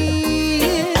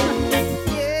queen.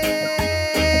 Yeah.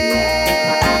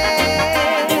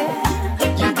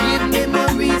 You give me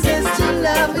more reasons to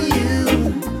love you.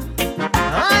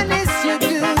 Honest you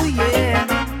do.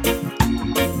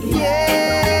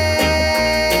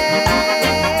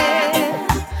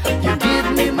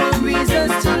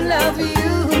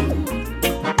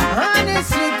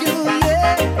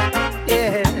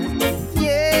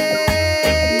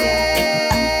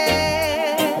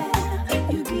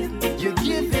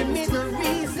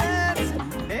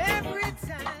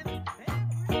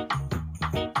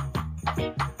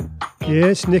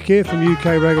 Yes, Nick here from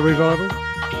UK Reggae Revival.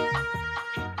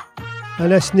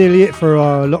 And that's nearly it for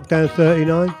our Lockdown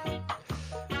 39.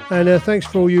 And thanks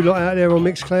for all you lot out there on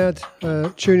Mixcloud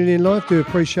tuning in live, do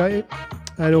appreciate it.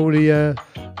 And all the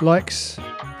likes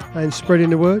and spreading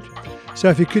the word. So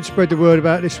if you could spread the word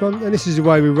about this one, and this is the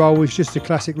way we roll, it's just a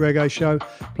classic reggae show.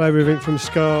 Play everything from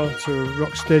ska to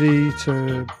rocksteady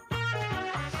to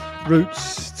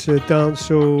roots to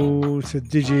dancehall to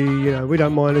digi, you know, we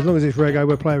don't mind as long as it's reggae.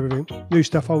 We'll play everything, new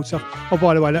stuff, old stuff. Oh,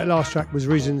 by the way, that last track was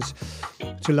Reasons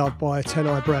to Love by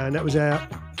Tenai Brown. That was out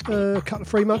a couple of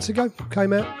 3 months ago,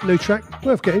 came out, new track,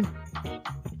 worth getting.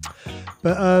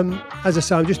 But as I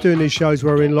say, I'm just doing these shows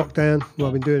where we're in lockdown. Well,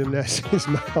 I've been doing them now since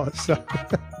March, so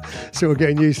sort of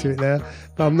getting used to it now.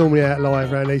 But I'm normally out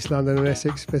live around East London and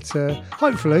Essex, but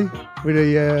hopefully with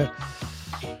the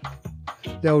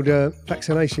old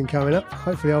vaccination coming up,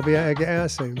 hopefully I'll be able to get out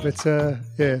soon. But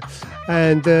yeah,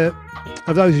 and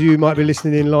for those of you who might be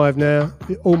listening in live now,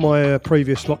 all my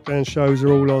previous lockdown shows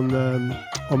are all on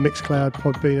Mixcloud,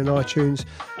 Podbean and iTunes,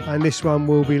 and this one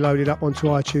will be loaded up onto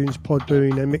iTunes,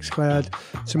 Podbean and Mixcloud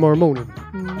tomorrow morning.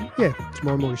 Yeah,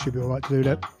 tomorrow morning should be alright to do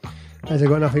that, as I've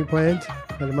got nothing planned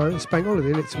at the moment. It's bank holiday,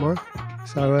 isn't it, tomorrow?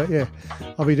 So yeah,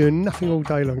 I'll be doing nothing all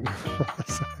day long.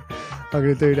 So I'm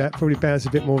going to do that, probably bounce a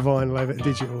bit more vinyl over to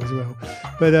digital as well.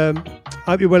 But I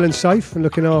hope you're well and safe and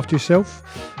looking after yourself.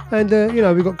 And, you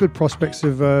know, we've got good prospects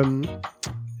of, you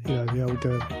know,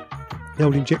 the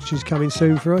old injections coming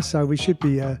soon for us. So we should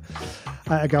be able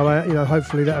to go out, you know,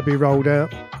 hopefully that'll be rolled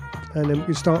out. And then we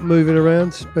can start moving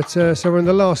around. But so we're in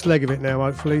the last leg of it now,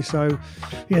 hopefully. So,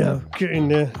 you know, getting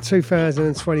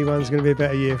 2021 is going to be a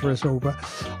better year for us all. But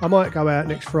I might go out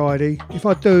next Friday. If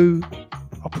I do,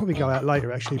 I'll probably go out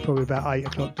later, actually, probably about 8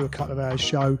 o'clock, do a couple of hours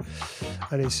show,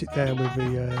 and then sit down with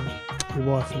my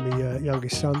wife and my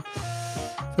youngest son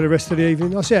for the rest of the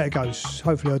evening. I'll see how it goes.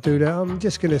 Hopefully I'll do that. I'm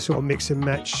just going to sort of mix and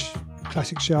match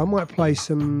classic show. I might play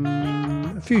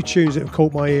a few tunes that have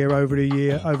caught my ear over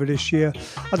this year.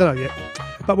 I don't know yet,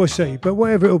 but we'll see. But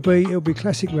whatever it'll be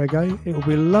classic reggae. It'll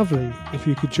be lovely if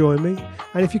you could join me.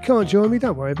 And if you can't join me,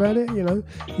 don't worry about it. You know,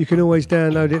 you can always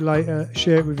download it later,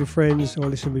 share it with your friends, or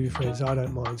listen with your friends. I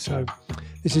don't mind. So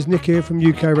this is Nick here from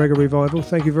UK Reggae Revival.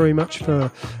 Thank you very much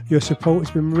for your support.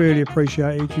 It's been really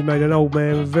appreciated. You made an old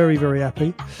man very, very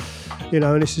happy. You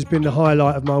know, and this has been the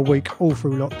highlight of my week all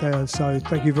through lockdown. So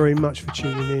thank you very much for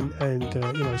tuning in and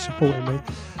you know, supporting me.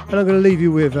 And I'm going to leave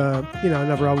you with you know,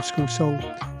 another old school song.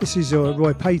 This is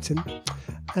Roy Payton,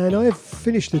 and I have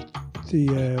finished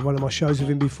the one of my shows with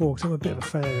him before because I'm a bit of a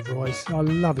fan of Roy's. I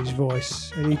love his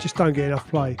voice, and he just don't get enough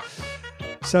play.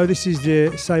 So this is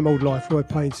the Same Old Life, Roy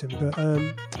Paynton, but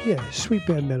yeah, sweet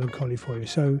bit of melancholy for you.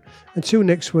 So until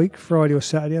next week, Friday or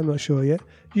Saturday, I'm not sure yet,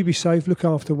 you be safe, look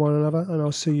after one another, and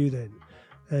I'll see you then.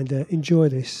 And enjoy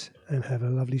this and have a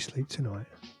lovely sleep tonight.